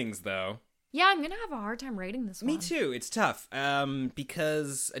 Ratings, though. Yeah, I'm gonna have a hard time rating this one. Me too. It's tough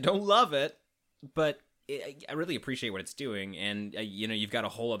because I don't love it, but I really appreciate what it's doing, and you've got a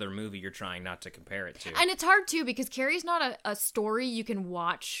whole other movie you're trying not to compare it to. And it's hard too because Carrie's not a story you can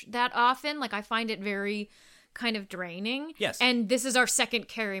watch that often. Like I find it very kind of draining. Yes. And this is our second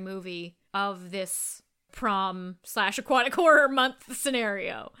Carrie movie of this prom/aquatic horror month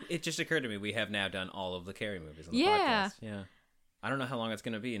scenario. It just occurred to me we have now done all of the Carrie movies on the podcast. Yeah. I don't know how long it's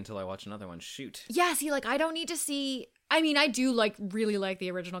going to be until I watch another one. Shoot. Yeah, see, like, I don't need to see... I mean, I do, really like the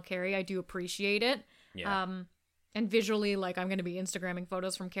original Carrie. I do appreciate it. Yeah. And visually, like, I'm going to be Instagramming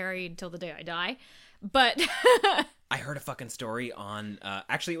photos from Carrie until the day I die. But... I heard a fucking story on...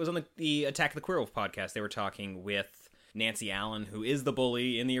 actually, it was on the Attack of the Queer Wolf podcast. They were talking with Nancy Allen, who is the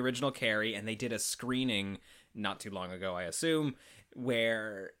bully in the original Carrie, and they did a screening not too long ago, I assume,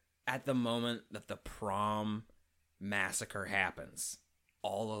 where at the moment that the prom massacre happens,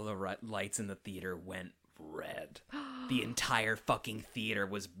 all of the lights in the theater went red. The entire fucking theater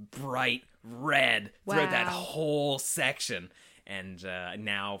was bright red throughout that whole section. And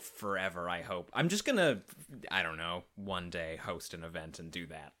now forever, I hope. I'm just gonna, I don't know, one day host an event and do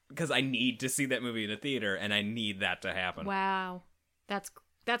that. Because I need to see that movie in a theater, and I need that to happen. Wow.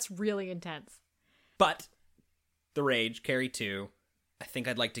 That's really intense. But The Rage, Carrie 2, I think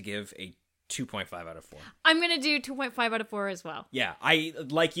I'd like to give a 2.5 out of 4. I'm going to do 2.5 out of 4 as well. Yeah, I,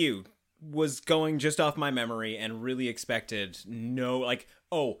 like you, was going just off my memory and really expected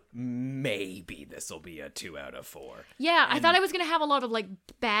maybe this will be a 2 out of 4. Yeah, I thought I was going to have a lot of,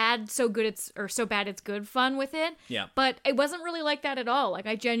 bad, so bad it's good fun with it. Yeah. But it wasn't really like that at all. Like,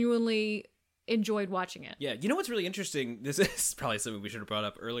 I genuinely enjoyed watching it. Yeah, you know what's really interesting? This is probably something we should have brought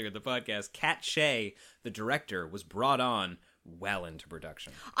up earlier in the podcast. Kat Shea, the director, was brought on well into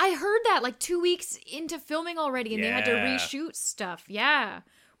production. I heard that 2 weeks into filming already, and they had to reshoot stuff. Yeah,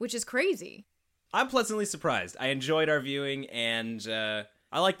 which is crazy. I'm pleasantly surprised. I enjoyed our viewing, and I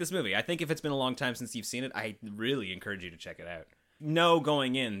like this movie. I think if it's been a long time since you've seen it, I really encourage you to check it out. Know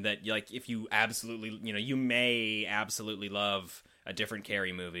going in that if you absolutely, you may absolutely love a different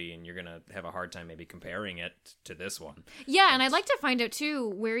Carrie movie, and you're gonna have a hard time maybe comparing it to this one. Yeah, and I'd like to find out too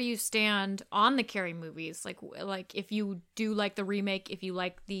where you stand on the Carrie movies, like if you do like the remake, if you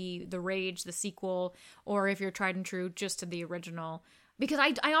like the Rage, the sequel, or if you're tried and true just to the original. Because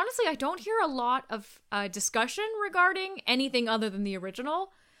I honestly don't hear a lot of discussion regarding anything other than the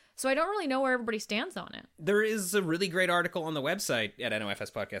original. So I don't really know where everybody stands on it. There is a really great article on the website at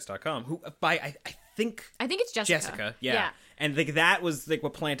nofspodcast.com who I think it's Jessica. Yeah. And that was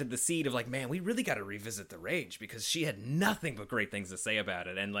what planted the seed of man, we really got to revisit The Rage because she had nothing but great things to say about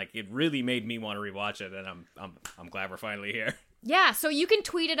it, and it really made me want to rewatch it, and I'm glad we're finally here. Yeah, so you can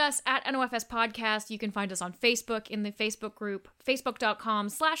tweet at us at NOFS Podcast. You can find us on Facebook in the Facebook group,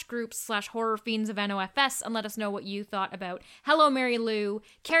 facebook.com/groups/horror fiends of NOFS, and let us know what you thought about Hello, Mary Lou,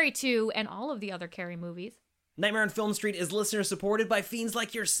 Carrie 2, and all of the other Carrie movies. Nightmare on Film Street is listener supported by fiends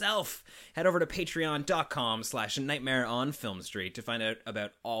like yourself. Head over to patreon.com/Nightmare on Film Street to find out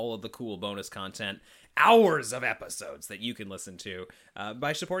about all of the cool bonus content, hours of episodes that you can listen to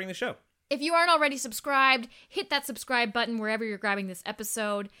by supporting the show. If you aren't already subscribed, hit that subscribe button wherever you're grabbing this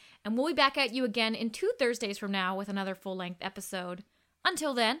episode, and we'll be back at you again in 2 Thursdays from now with another full-length episode.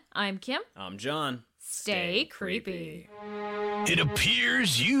 Until then, I'm Kim. I'm John. Stay creepy. It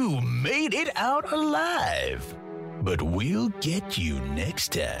appears you made it out alive, but we'll get you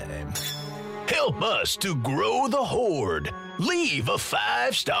next time. Help us to grow the horde. Leave a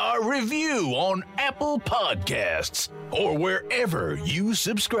 5-star review on Apple Podcasts or wherever you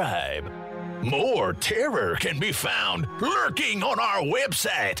subscribe. More terror can be found lurking on our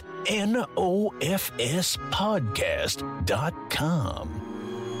website,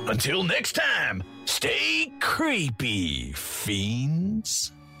 nofspodcast.com. Until next time, stay creepy,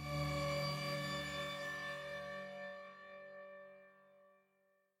 fiends.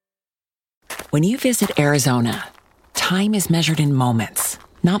 When you visit Arizona, time is measured in moments,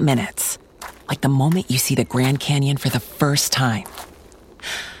 not minutes. Like the moment you see the Grand Canyon for the first time.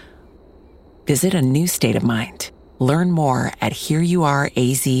 Visit a new state of mind. Learn more at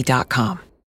hereyouareaz.com.